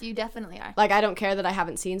 Yes, you definitely are. Like, I don't care that I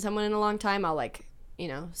haven't seen someone in a long time. I'll like,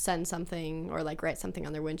 send something or like write something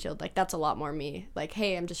on their windshield. Like, that's a lot more me. Like,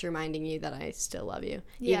 hey, I'm just reminding you that I still love you.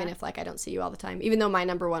 Yeah. Even if like I don't see you all the time. Even though my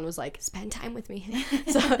number one was like, spend time with me.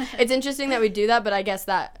 So it's interesting that we do that, but I guess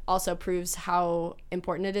that also proves how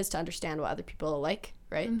important it is to understand what other people like,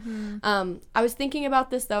 right? Mm-hmm. I was thinking about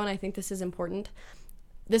this though, and I think this is important.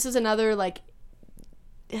 This is another like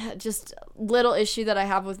just little issue that I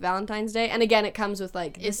have with Valentine's Day. And again, it comes with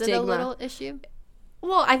like the stigma. Is it a little issue?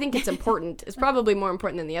 Well, I think it's important. It's probably more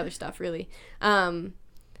important than the other stuff, really. And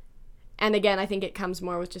again, I think it comes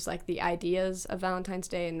more with just like the ideas of Valentine's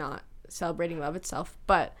Day and not celebrating love itself.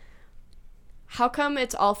 But how come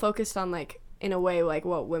it's all focused on like, in a way, like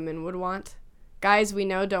what women would want? Guys we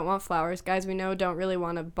know don't want flowers. Guys we know don't really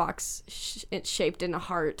want a box shaped in a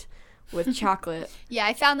heart with chocolate. Yeah,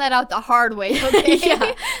 I found that out the hard way.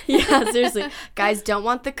 Okay? yeah, seriously. Guys don't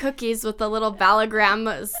want the cookies with the little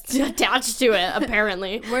ballogram attached to it,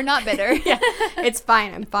 apparently. We're not bitter. Yeah, it's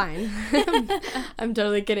fine. I'm fine. I'm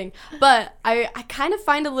totally kidding. But I kind of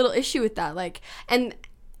find a little issue with that. Like, and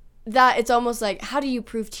that it's almost like, how do you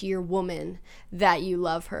prove to your woman that you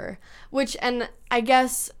love her? Which, and I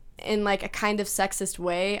guess in like a kind of sexist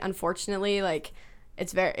way, unfortunately, like,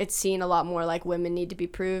 it's seen a lot more like women need to be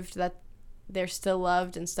proved that they're still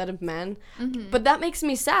loved instead of men. Mm-hmm. But that makes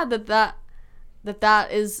me sad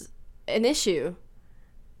that is an issue.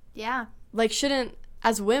 Yeah. Like, shouldn't,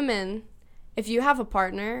 as women, if you have a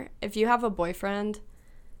partner, if you have a boyfriend,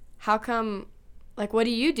 how come, like, what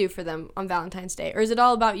do you do for them on Valentine's Day? Or is it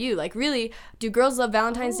all about you? Like, really, do girls love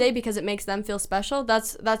Valentine's Day because it makes them feel special?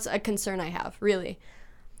 That's a concern I have, really.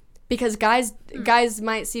 Because guys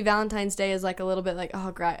might see Valentine's Day as like a little bit like,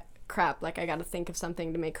 oh, crap, like I got to think of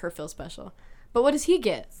something to make her feel special. But what does he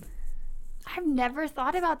get? I've never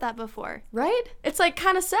thought about that before. Right? It's like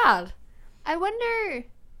kind of sad. I wonder,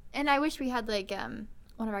 and I wish we had like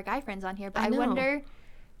one of our guy friends on here, but I wonder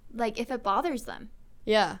like if it bothers them.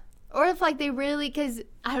 Yeah. Or if like they really, because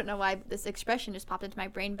I don't know why this expression just popped into my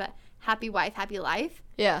brain, but happy wife, happy life.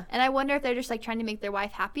 Yeah. And I wonder if they're just like trying to make their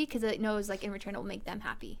wife happy because it knows like in return it will make them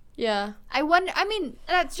happy. Yeah. I wonder, I mean,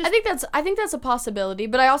 that's just. I think that's a possibility,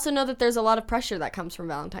 but I also know that there's a lot of pressure that comes from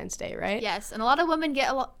Valentine's Day, right? Yes. And a lot of women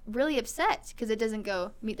get really upset because it doesn't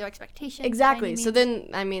go meet their expectations. Exactly. So then,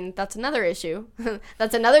 I mean, that's another issue.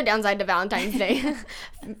 That's another downside to Valentine's Day.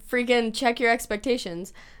 Freaking check your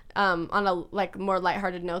expectations. On a like more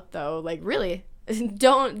lighthearted note though, like really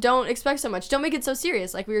don't expect so much. Don't make it so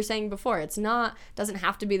serious. Like we were saying before, doesn't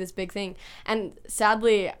have to be this big thing. And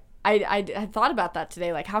sadly, I thought about that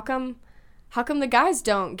today. Like how come the guys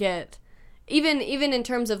don't get, even in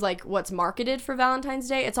terms of like what's marketed for Valentine's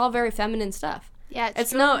Day, it's all very feminine stuff. Yeah,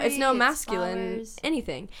 it's no masculine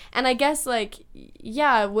anything. And I guess like,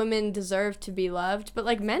 yeah, women deserve to be loved, but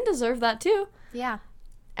like men deserve that too. Yeah.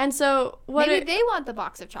 And so maybe they want the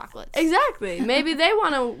box of chocolates. Exactly. Maybe they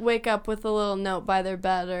want to wake up with a little note by their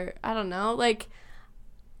bed, or I don't know. Like,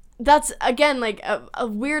 that's, again, like a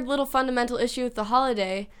weird little fundamental issue with the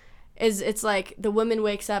holiday is it's like the woman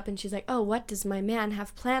wakes up and she's like, oh, what does my man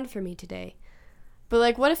have planned for me today? But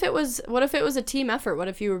like, what if it was a team effort? What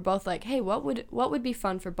if you were both like, hey, what would be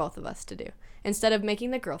fun for both of us to do instead of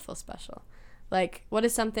making the girl feel special? Like, what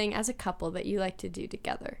is something as a couple that you like to do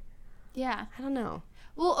together? Yeah. I don't know.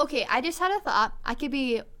 Well, okay, I just had a thought. I could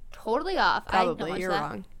be totally off. Probably, you're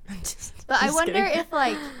wrong. But I wonder if,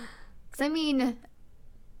 like, because I mean,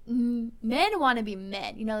 men want to be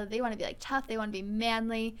men. You know, they want to be, like, tough. They want to be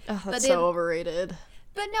manly. Oh, that's so overrated.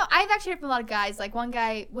 But no, I've actually heard from a lot of guys, like, one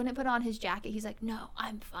guy wouldn't put on his jacket. He's like, no,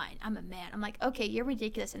 I'm fine. I'm a man. I'm like, okay, you're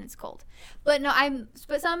ridiculous and it's cold. But no,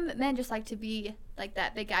 but some men just like to be, like,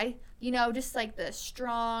 that big guy. You know, just, like, the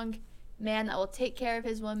strong man that will take care of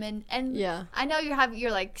his woman. And yeah, I know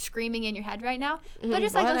you're like screaming in your head right now, but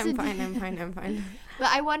just like I'm fine. But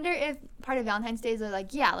I wonder if part of Valentine's Day is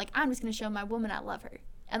like, yeah, like I'm just gonna show my woman I love her,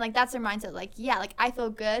 and like that's their mindset. Like, yeah, like I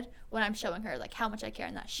feel good when I'm showing her like how much I care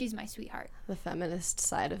and that she's my sweetheart. The feminist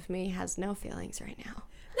side of me has no feelings right now.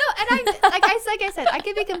 No, and I said I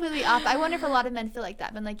could be completely off. I wonder if a lot of men feel like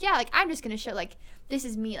that, but like, yeah, like I'm just gonna show like this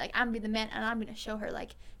is me, like I'm gonna be the man and I'm gonna show her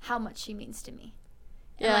like how much she means to me.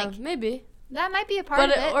 And yeah, like, maybe. That might be a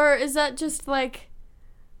part of it. Or is that just like,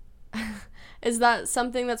 is that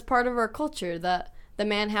something that's part of our culture, that the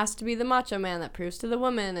man has to be the macho man that proves to the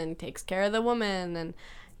woman and takes care of the woman, and,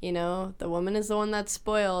 you know, the woman is the one that's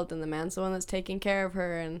spoiled and the man's the one that's taking care of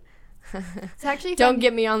her, and it's actually don't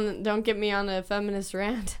get me on a feminist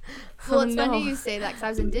rant. Well, it's funny you say that because I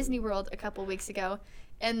was in Disney World a couple weeks ago,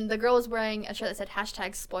 and the girl was wearing a shirt that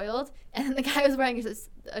said #spoiled, and the guy was wearing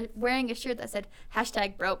a shirt that said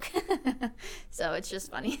 #broke. So it's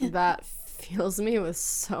just funny. That fills me with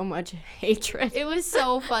so much hatred. It was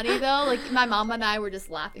so funny though. Like my mom and I were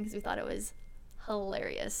just laughing because we thought it was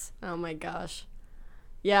hilarious. Oh my gosh.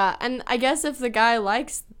 Yeah, and I guess if the guy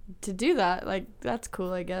likes to do that, like, that's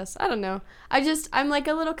cool, I guess. I don't know. I'm like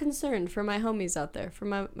a little concerned for my homies out there, for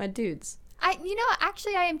my dudes.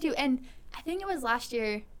 Actually I am too. And I think it was last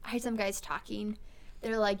year, I heard some guys talking.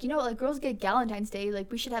 They're like, like girls get Galentine's Day, like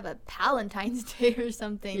we should have a Palentine's Day or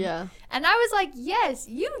something. Yeah. And I was like, yes,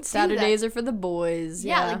 you do Saturdays that. are for the boys.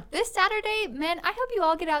 Yeah, like this Saturday, man, I hope you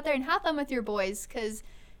all get out there and have fun with your boys, because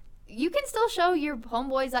you can still show your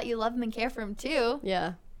homeboys that you love them and care for them too.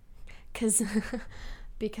 Yeah. Because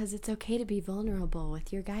it's okay to be vulnerable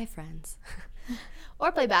with your guy friends.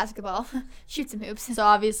 Or play basketball. Shoot some hoops. So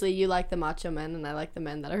obviously you like the macho men, and I like the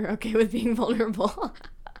men that are okay with being vulnerable.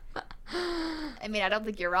 I mean, I don't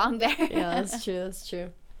think you're wrong there. Yeah, that's true.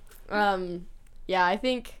 Yeah, I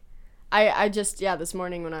think I just, this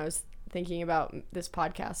morning when I was thinking about this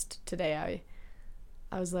podcast today,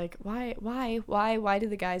 I was like, why do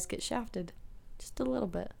the guys get shafted? Just a little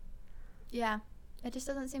bit. Yeah, it just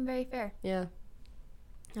doesn't seem very fair. Yeah.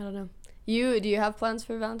 I don't know. Do you have plans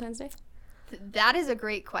for Valentine's Day? That is a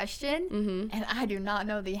great question, and I do not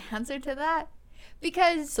know the answer to that,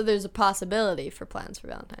 because... So there's a possibility for plans for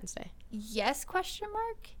Valentine's Day. Yes, ?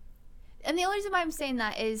 And the only reason why I'm saying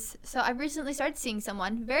that is, so I've recently started seeing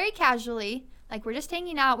someone very casually, like we're just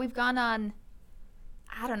hanging out. We've gone on,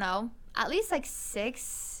 I don't know, at least like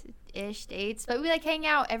 6-ish dates, but we like hang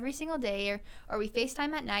out every single day, or we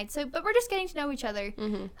FaceTime at night. So, but we're just getting to know each other.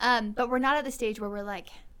 But we're not at the stage where we're like,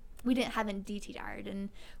 we haven't DT'd and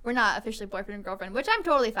we're not officially boyfriend and girlfriend, which I'm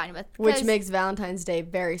totally fine with. Which makes Valentine's Day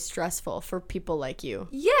very stressful for people like you.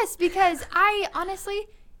 Yes, because I honestly,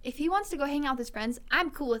 if he wants to go hang out with his friends,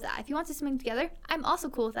 I'm cool with that. If he wants to swing together, I'm also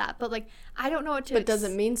cool with that. But like, I don't know what to. But does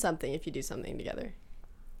it mean something if you do something together?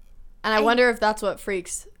 And I wonder if that's what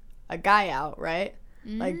freaks a guy out, right?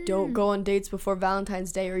 Like, don't go on dates before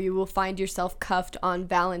Valentine's Day, or you will find yourself cuffed on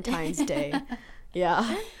Valentine's Day.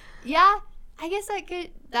 Yeah. Yeah. I guess I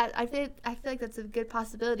feel like that's a good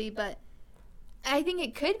possibility, but I think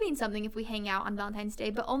it could mean something if we hang out on Valentine's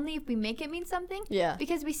Day, but only if we make it mean something. Yeah.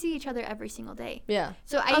 Because we see each other every single day. Yeah.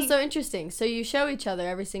 So interesting. So you show each other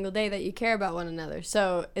every single day that you care about one another.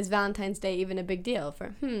 So is Valentine's Day even a big deal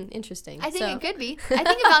for? Interesting. I think it could be. I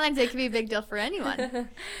think Valentine's Day could be a big deal for anyone.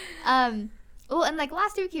 Well, and like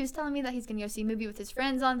last week he was telling me that he's gonna go see a movie with his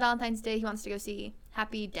friends on Valentine's Day. He wants to go see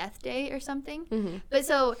Happy Death Day or something. But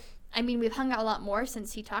so, I mean, we've hung out a lot more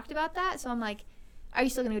since he talked about that. So I'm like, are you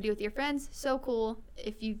still going to go do it with your friends? So cool.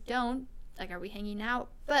 If you don't, like, are we hanging out?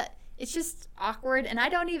 But it's just awkward. And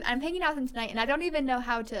I'm hanging out with him tonight, and I don't even know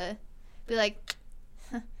how to be like,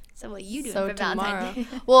 so what are you doing for Valentine's Day?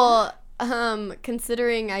 Well,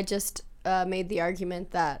 considering I just made the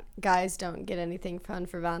argument that guys don't get anything fun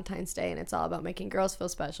for Valentine's Day and it's all about making girls feel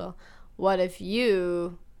special. What if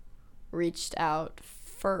you reached out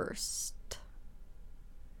first?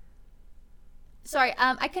 Sorry,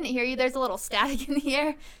 I couldn't hear you. There's a little static in the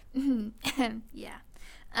air. Yeah.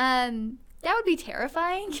 That would be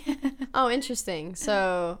terrifying. Oh, interesting.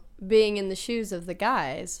 So, being in the shoes of the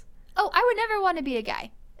guys. Oh, I would never want to be a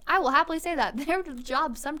guy. I will happily say that. Their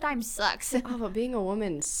job sometimes sucks. Oh, but being a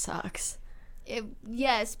woman sucks.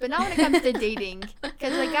 Yes, but not when it comes to dating.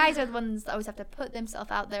 Because the guys are the ones that always have to put themselves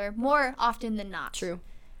out there more often than not. True.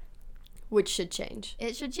 Which should change.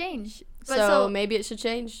 It should change. But so maybe it should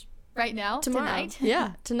change right now? tomorrow. Tonight?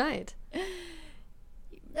 Yeah, tonight.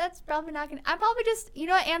 That's probably not going to... I'm probably just... You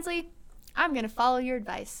know what, Ansley? I'm going to follow your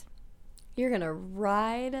advice. You're going to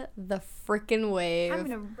ride the freaking wave. I'm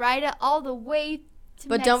going to ride it all the way to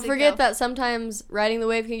But Mexico. don't forget that sometimes riding the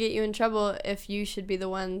wave can get you in trouble if you should be the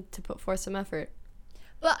one to put forth some effort.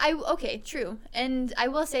 But okay, true. And I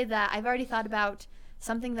will say that I've already thought about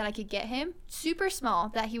something that I could get him, super small,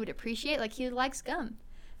 that he would appreciate. Like, he likes gum.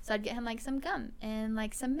 So I'd get him, like, some gum and,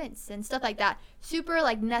 like, some mints and stuff like that. Super,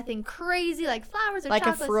 like, nothing crazy, like flowers or like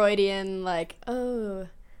chocolates. a Freudian, like, oh,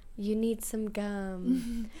 you need some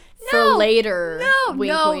gum for No, later. No,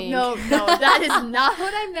 wink, no, wink. no. That is not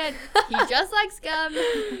what I meant. He just likes gum.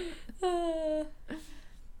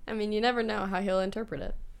 I mean, you never know how he'll interpret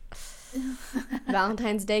it.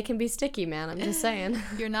 Valentine's Day can be sticky, man. I'm just saying.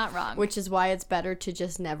 You're not wrong. Which is why it's better to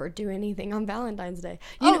just never do anything on Valentine's Day.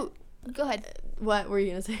 Go ahead. What were you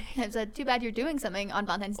gonna say? It's too bad you're doing something on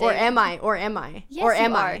Valentine's Day. Or am I? Yes, or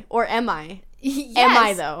am you I? are. Or am I? Yes. Am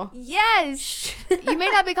I though? Yes. You may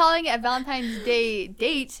not be calling it a Valentine's Day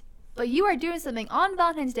date, but you are doing something on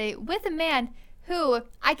Valentine's Day with a man who,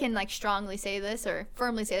 I can like strongly say this or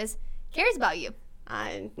firmly say this, cares about you.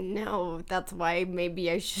 I know. That's why maybe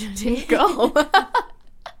I shouldn't go.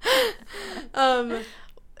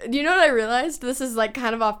 You know what I realized? This is like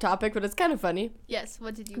kind of off topic, but it's kind of funny. Yes,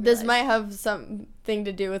 what did you This realize? might have something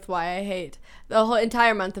to do with why I hate the whole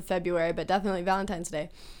entire month of February, but definitely Valentine's Day.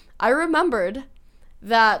 I remembered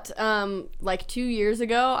that like 2 years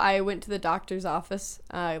ago, I went to the doctor's office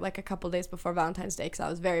like a couple days before Valentine's Day because I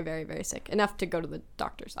was very, very, very sick. Enough to go to the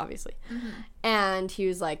doctor's, obviously. Mm-hmm. And he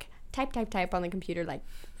was like, type on the computer, like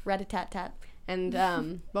rat-a-tat-tat. And,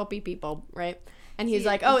 well, beep, beep, bulb, right? And he's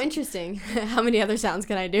like, oh, interesting. How many other sounds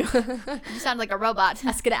can I do? You sound like a robot.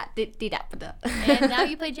 And And now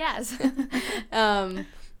you play jazz.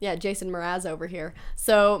 Yeah, Jason Mraz over here.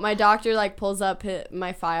 So my doctor like pulls up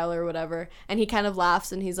my file or whatever, and he kind of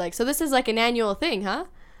laughs and he's like, so this is like an annual thing, huh?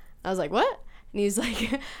 I was like, what? And he's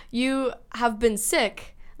like, you have been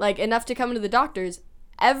sick, like enough to come to the doctors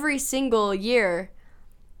every single year,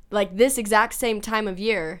 like this exact same time of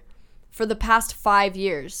year for the past 5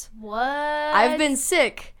 years. What? I've been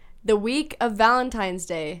sick the week of Valentine's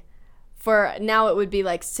Day for now it would be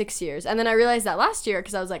like 6 years. And then I realized that last year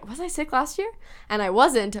because I was like, was I sick last year? And I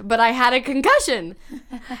wasn't, but I had a concussion.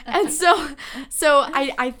 And so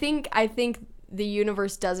I think the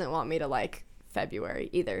universe doesn't want me to like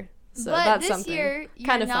February either. So but that's this something year, you're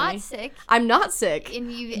kind of not funny. sick. I'm not sick.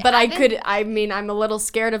 And you but haven't? I'm a little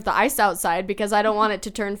scared of the ice outside because I don't want it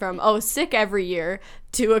to turn from, sick every year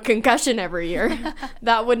to a concussion every year.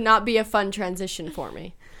 That would not be a fun transition for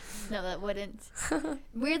me. No, that wouldn't.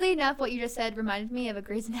 Weirdly enough, what you just said reminded me of a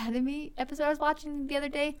Grey's Anatomy episode I was watching the other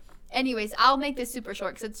day. Anyways, I'll make this super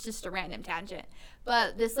short because it's just a random tangent.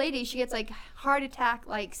 But this lady, she gets like heart attack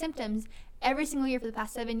like symptoms every single year for the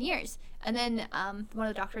past 7 years. And then one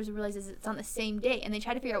of the doctors realizes it's on the same day. And they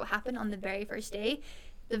try to figure out what happened on the very first day,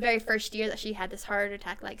 the very first year that she had this heart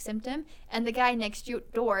attack like symptom. And the guy next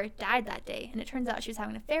door died that day. And it turns out she was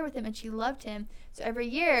having an affair with him and she loved him. So every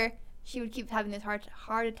year she would keep having these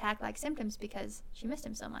heart attack like symptoms because she missed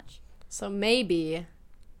him so much. So maybe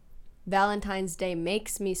Valentine's Day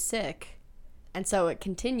makes me sick, and so it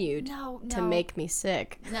continued to make me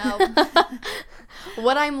sick. No.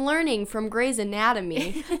 What I'm learning from Grey's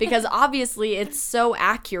Anatomy, because obviously it's so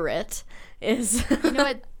accurate, is You know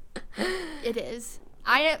what? It is.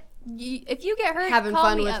 If you get hurt, having call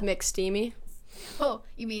fun me with up. McSteamy. Oh,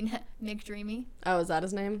 you mean McDreamy? Oh, is that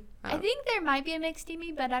his name? I think there might be a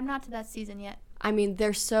McSteamy, but I'm not to that season yet. I mean,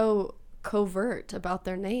 they're so covert about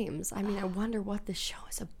their names. I mean, I wonder what this show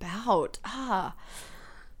is about.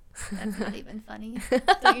 That's not even funny.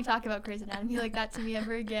 Don't you talk about Grey's Anatomy like that to me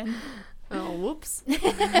ever again. Oh, whoops.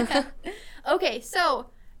 Okay,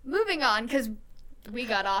 so moving on, because we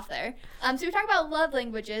got off there. So we talked about love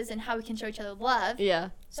languages and how we can show each other love. Yeah.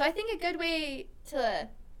 So I think a good way to,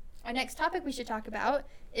 our next topic we should talk about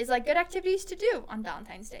is like good activities to do on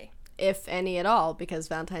Valentine's Day. if any at all, because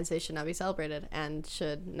Valentine's Day should not be celebrated and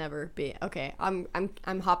should never be. Okay, I'm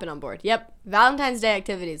hopping on board. Yep, Valentine's Day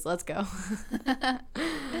activities. Let's go.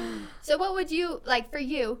 So what would you, like, for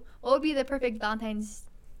you, what would be the perfect Valentine's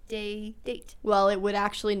Day date? Well, it would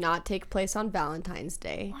actually not take place on Valentine's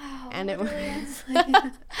Day. Wow. And it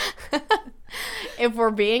really if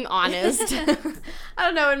we're being honest. I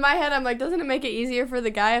don't know, in my head I'm like, doesn't it make it easier for the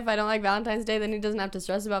guy if I don't like Valentine's Day, then he doesn't have to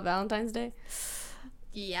stress about Valentine's Day?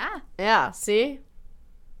 Yeah. Yeah, see?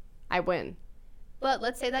 I win. But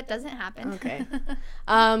let's say that doesn't happen. Okay.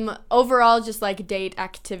 Overall, just like date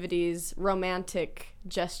activities, romantic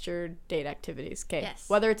gesture date activities. Okay. Yes.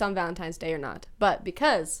 Whether it's on Valentine's Day or not. But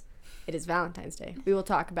because it is Valentine's Day, we will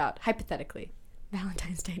talk about, hypothetically,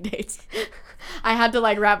 Valentine's Day dates. I had to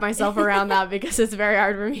like wrap myself around that because it's very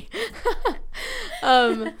hard for me.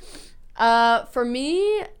 For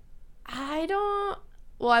me, I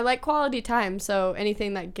like quality time. So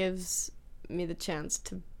anything that gives me the chance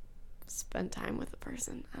to spend time with a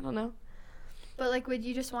person. I don't know. But, like, would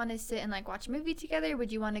you just want to sit and, like, watch a movie together?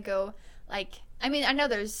 Would you want to go, like, I mean, I know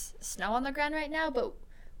there's snow on the ground right now, but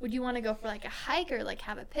would you want to go for, like, a hike or, like,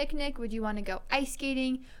 have a picnic? Would you want to go ice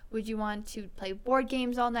skating? Would you want to play board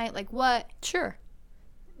games all night? Like, what? Sure.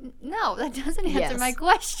 No, that doesn't answer Yes. my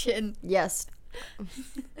question. Yes.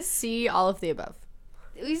 See all of the above.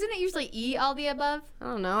 Isn't it usually E, all the above? I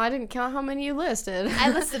don't know. I didn't count how many you listed.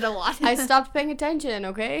 I listed a lot. I stopped paying attention,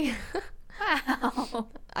 okay? Wow.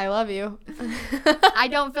 I love you. I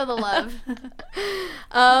don't feel the love.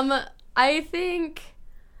 I think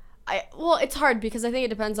it's hard because I think it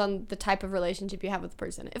depends on the type of relationship you have with the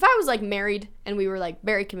person. If I was like married and we were like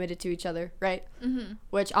very committed to each other, right? Mm-hmm.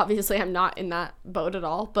 Which obviously I'm not in that boat at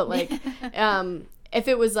all, but like if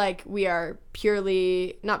it was like we are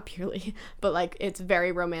not purely, but like it's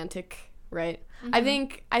very romantic, right? Mm-hmm.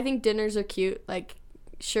 I think dinners are cute. Like,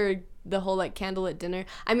 sure, the whole like candlelit dinner.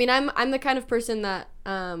 I mean, I'm the kind of person that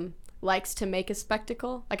likes to make a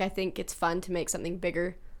spectacle. Like, I think it's fun to make something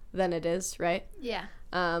bigger than it is, right? Yeah.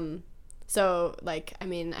 So like, I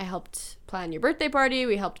mean, I helped plan your birthday party.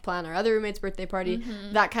 We helped plan our other roommate's birthday party.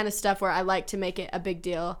 Mm-hmm. That kind of stuff where I like to make it a big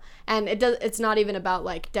deal. And it's not even about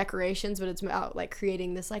like decorations, but it's about like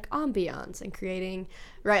creating this like ambiance and creating,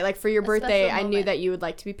 right? Like for your birthday, I knew that you would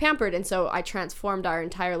like to be pampered. And so I transformed our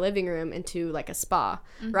entire living room into like a spa,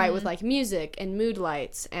 mm-hmm. right? With like music and mood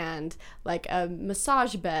lights and like a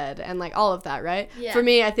massage bed and like all of that, right? Yeah. For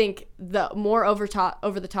me, I think the more over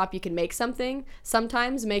the top you can make something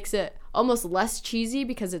sometimes makes it almost less cheesy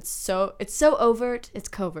because it's so overt, it's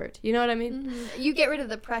covert. You know what I mean? Mm-hmm. You get rid of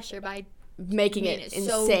the pressure by making it insane.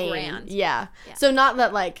 So grand. Yeah. So not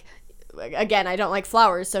that like, again, I don't like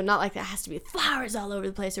flowers, so not like that has to be flowers all over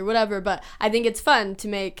the place or whatever, but I think it's fun to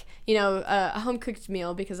make, you know, a home-cooked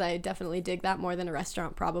meal because I definitely dig that more than a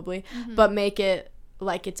restaurant probably, mm-hmm. but make it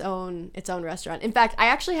like its own restaurant. In fact, I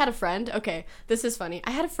actually had a friend, okay, this is funny.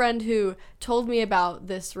 I had a friend who told me about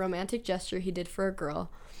this romantic gesture he did for a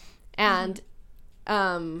girl. And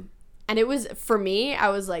and it was, for me, I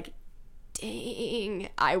was like, dang,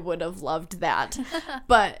 I would have loved that.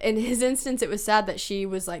 But in his instance, it was sad that she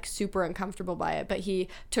was like super uncomfortable by it. But he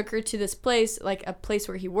took her to this place, like a place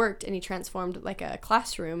where he worked, and he transformed like a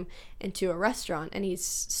classroom into a restaurant. And he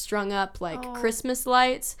strung up like Christmas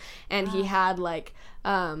lights, and he had like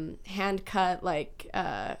hand cut like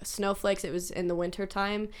snowflakes. It was in the winter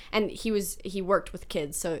time, and he worked with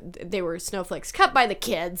kids, so they were snowflakes cut by the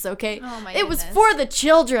kids. Okay, it was for the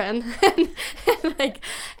children.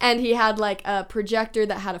 and he had like a projector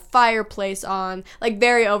that had a fireplace on, like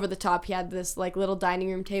very over the top. He had this like little dining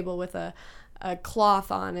room table with a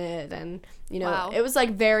cloth on it, and you know, It was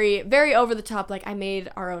like very, very over the top. Like, I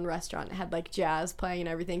made our own restaurant. It had like jazz playing and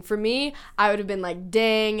everything. For me, I would have been like,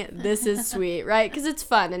 dang, this is sweet, right? Because it's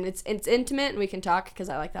fun and it's intimate and we can talk because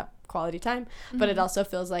I like that quality time, mm-hmm. but it also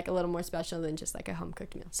feels like a little more special than just like a home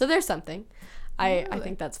cooked meal. So there's something. I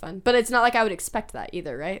think that's fun, but it's not like I would expect that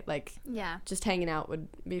either, right? Like, yeah, just hanging out would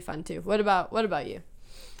be fun too. What about you?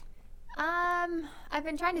 I've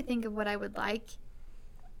been trying to think of what I would like,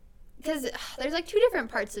 because there's like two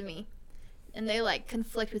different parts of me, and they like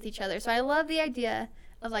conflict with each other. So I love the idea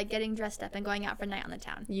of like getting dressed up and going out for a night on the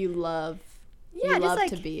town. You love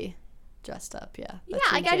to be dressed up, yeah. Yeah,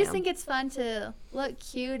 like I just think it's fun to look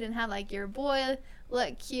cute and have like your boy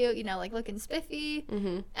look cute, you know, like looking spiffy,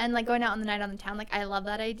 mm-hmm. and like going out on the night on the town. Like, I love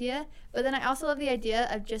that idea. But then I also love the idea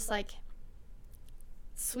of just like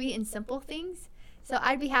sweet and simple things. So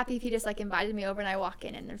I'd be happy if he just like invited me over and I walk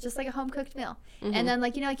in and there's just like a home cooked meal, mm-hmm. and then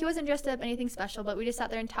like, you know, like he wasn't dressed up anything special, but we just sat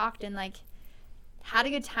there and talked and like had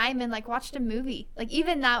a good time and like watched a movie. Like,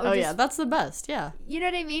 even that would yeah, that's the best. Yeah, you know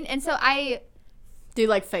what I mean? And so I Do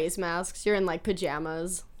like face masks. You're in like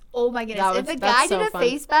pajamas. Oh my goodness. If a guy did a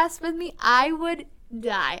face mask with me, I would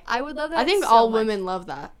die. I would love that. I think so all much. women love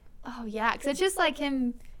that. Oh yeah, because it's just like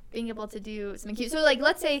him being able to do something cute. So like,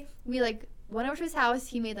 let's say we like went over to his house.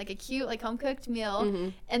 He made like a cute like home cooked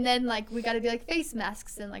meal, and then like we got to do like face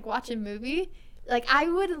masks and like watch a movie. Like I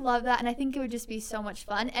would love that, and I think it would just be so much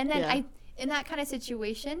fun. And then in that kind of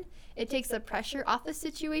situation, it takes the pressure off the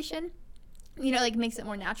situation. You know, like makes it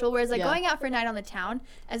more natural. Whereas like going out for a night on the town,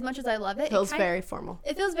 as much as I love it, feels very formal.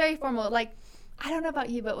 It feels very formal. Like, I don't know about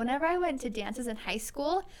you, but whenever I went to dances in high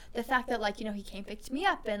school, the fact that like, you know, he came picked me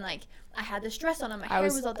up and like I had this dress on and my hair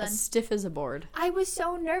was all done. As stiff as a board. I was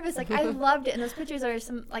so nervous. Like I loved it. And those pictures are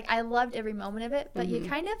I loved every moment of it, but you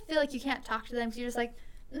kind of feel like you can't talk to them because you're just like,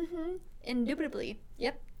 indubitably.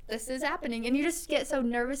 Yep. This is happening, and you just get so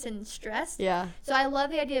nervous and stressed. Yeah. So I love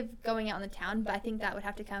the idea of going out in the town, but I think that would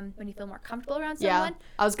have to come when you feel more comfortable around someone. Yeah.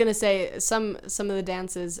 I was gonna say some of the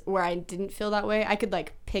dances where I didn't feel that way, I could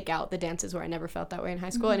like pick out the dances where I never felt that way in high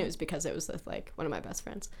school, and it was because it was with like one of my best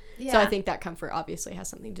friends. Yeah. So I think that comfort obviously has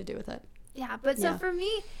something to do with it. Yeah, but so for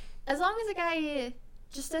me, as long as a guy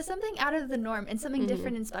just does something out of the norm and something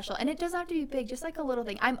different and special, and it doesn't have to be big, just like a little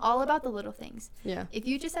thing. I'm all about the little things. Yeah. If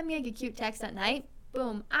you just send me like a cute text at night,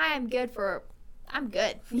 boom, I'm good.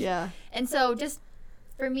 Yeah. And so just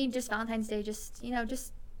for me, just Valentine's Day, just, you know,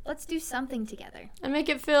 just let's do something together. And make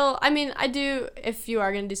it feel, I mean, I do, if you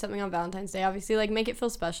are going to do something on Valentine's Day, obviously, like, make it feel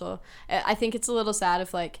special. I think it's a little sad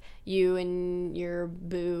if, like, you and your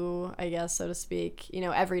boo, I guess, so to speak, you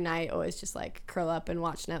know, every night always just, like, curl up and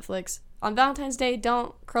watch Netflix. On Valentine's Day,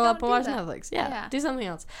 don't curl up and watch Netflix. Yeah, do something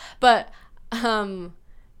else. But,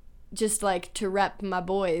 just, like, to rep my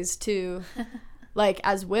boys, too, like,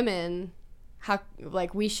 as women, how,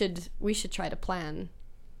 like, we should try to plan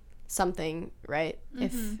something, right?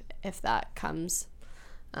 If that comes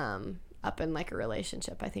up in like a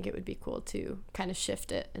relationship, I think it would be cool to kind of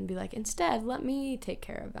shift it and be like, instead, let me take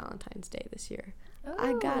care of Valentine's Day this year. Ooh.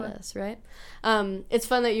 I got us, right? It's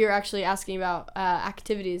fun that you're actually asking about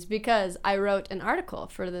activities, because I wrote an article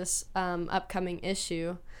for this upcoming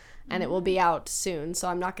issue, and it will be out soon, so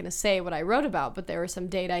I'm not going to say what I wrote about, but there were some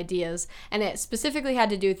date ideas, and it specifically had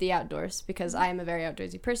to do with the outdoors, because I am a very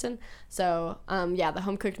outdoorsy person. So the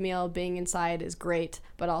home-cooked meal, being inside is great,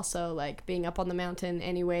 but also like being up on the mountain,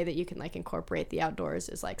 any way that you can like incorporate the outdoors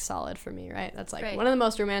is like solid for me, right? That's like one of the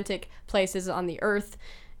most romantic places on the earth,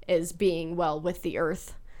 is being with the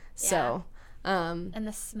earth. So and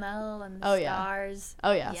the smell and the stars.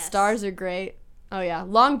 Yes. Stars are great.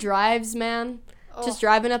 Long drives, man. Just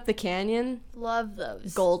driving up the canyon. Love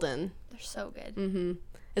those. Golden. They're so good.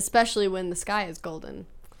 Especially when the sky is golden.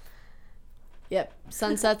 Yep.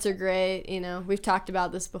 Sunsets are great. You know, we've talked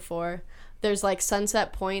about this before. There's like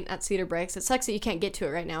Sunset Point at Cedar Breaks. It sucks that you can't get to it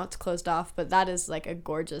right now. It's closed off. But that is like a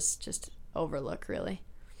gorgeous just overlook, really.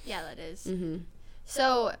 Yeah, that is.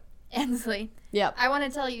 So, Ansley. Yep. I want to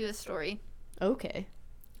tell you a story. Okay.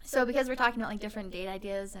 So, because we're talking about like different date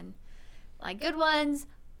ideas and like good ones,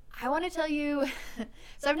 I want to tell you,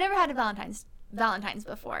 so I've never had a Valentine's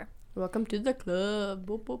before. Welcome to the club.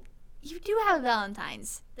 Boop, boop. You do have a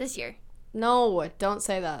Valentine's this year. No, don't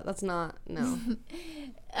say that. That's not, no.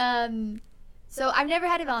 So I've never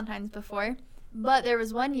had a Valentine's before, but there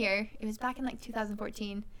was one year, it was back in like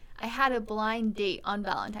 2014, I had a blind date on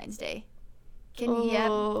Valentine's Day.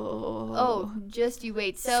 Just you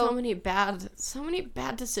wait. So many bad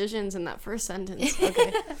decisions in that first sentence.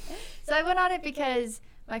 Okay. So I went on it because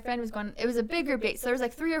my friend was going, it was a big group date, so there was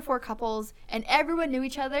like 3 or 4 couples, and everyone knew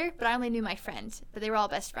each other, but I only knew my friend, but they were all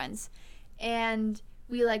best friends. And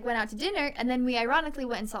we like went out to dinner, and then we ironically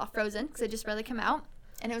went and saw Frozen, because it just barely come out,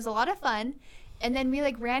 and it was a lot of fun. And then we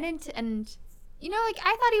like ran into, and you know, like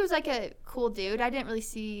I thought he was like a cool dude. I didn't really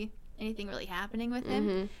see anything really happening with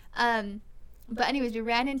him. But anyways, we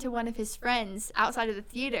ran into one of his friends outside of the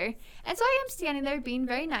theater, and so I am standing there being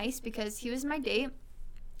very nice because he was my date.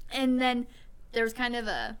 And then there was kind of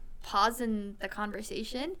a pause in the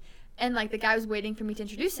conversation, and like the guy was waiting for me to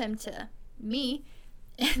introduce him to me,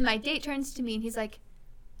 and my date turns to me and he's like,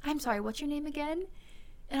 I'm sorry, what's your name again?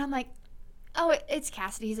 And I'm like, oh, it's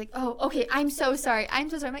Cassidy. He's like, oh, okay, I'm so sorry. I'm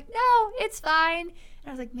like, no, it's fine. And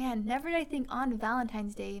I was like, man, never did I think on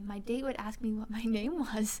Valentine's Day my date would ask me what my name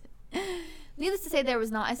was. Needless to say, there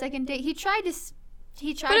was not a second date. He tried. But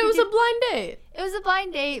it was a blind date. It was a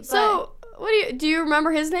blind date. So what do you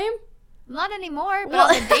remember his name? Not anymore, but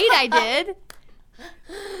on the date I did.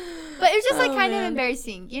 But it was just like kind of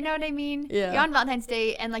embarrassing. You know what I mean? Yeah. You're on Valentine's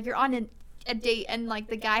Day and like you're on a date and like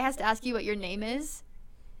the guy has to ask you what your name is.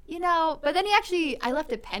 but then I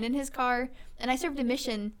left a pen in his car, and I served a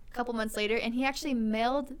mission a couple months later, and he actually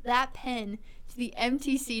mailed that pen to the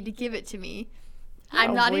MTC to give it to me.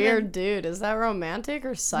 I'm not weird dude. Is that romantic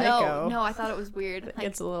or psycho? No, I thought it was weird.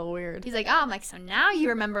 It's a little weird. He's like, oh, I'm like, so now you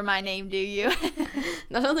remember my name, do you?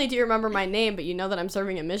 Not only do you remember my name, but you know that I'm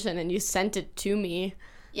serving a mission and you sent it to me.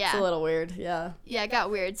 Yeah. It's a little weird, yeah. Yeah, it got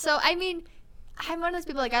weird. So, I mean, I'm one of those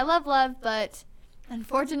people, like, I love, but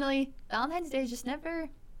unfortunately, Valentine's Day just never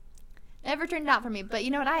turned out for me. But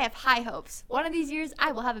you know what? I have high hopes. One of these years,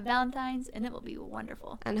 I will have a Valentine's, and it will be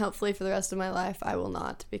wonderful. And hopefully for the rest of my life, I will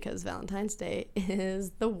not, because Valentine's Day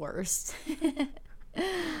is the worst.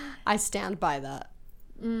 I stand by that.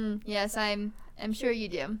 Yes, I'm sure you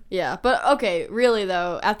do. Yeah, but okay, really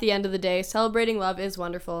though, at the end of the day, celebrating love is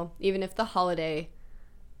wonderful, even if the holiday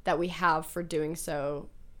that we have for doing so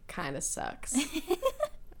kind of sucks.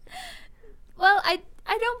 Well, I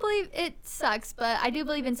don't believe it sucks, but I do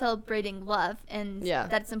believe in celebrating love, and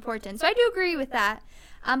that's important. So I do agree with that.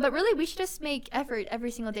 But really, we should just make effort every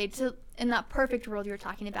single day in that perfect world you're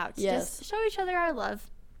talking about, to just show each other our love.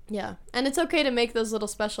 Yeah, and it's okay to make those little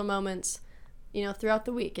special moments, throughout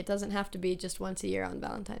the week. It doesn't have to be just once a year on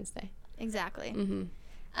Valentine's Day. Exactly.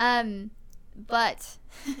 Mm-hmm. But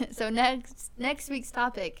so next week's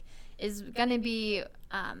topic is gonna be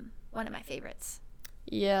one of my favorites.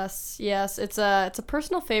 Yes, it's a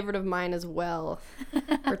personal favorite of mine as well.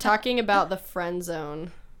 We're talking about the friend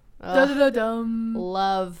zone. Love the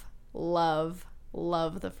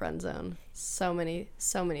friend zone. So many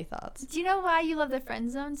thoughts. Do you know why you love the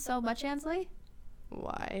friend zone so much, Ansley?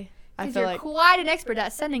 Why? Because you're quite an expert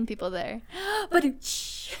at sending people there.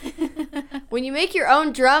 When you make your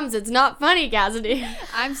own drums, it's not funny, Cassidy.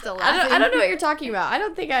 I'm still laughing. I don't know what you're talking about. I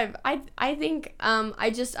don't think I think I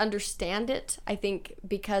just understand it. I think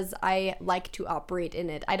because I like to operate in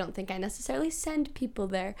it. I don't think I necessarily send people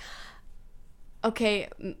there. Okay.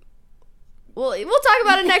 We'll talk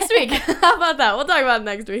about it next week. How about that? We'll talk about it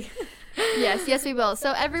next week. Yes, we will.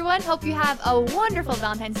 So everyone, hope you have a wonderful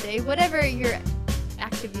Valentine's Day, whatever your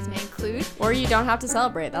activities may include. Or you don't have to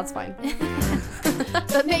celebrate. That's fine.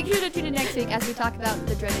 But make sure to tune in next week as we talk about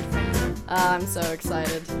the dreaded friend zone. I'm so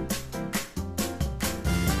excited.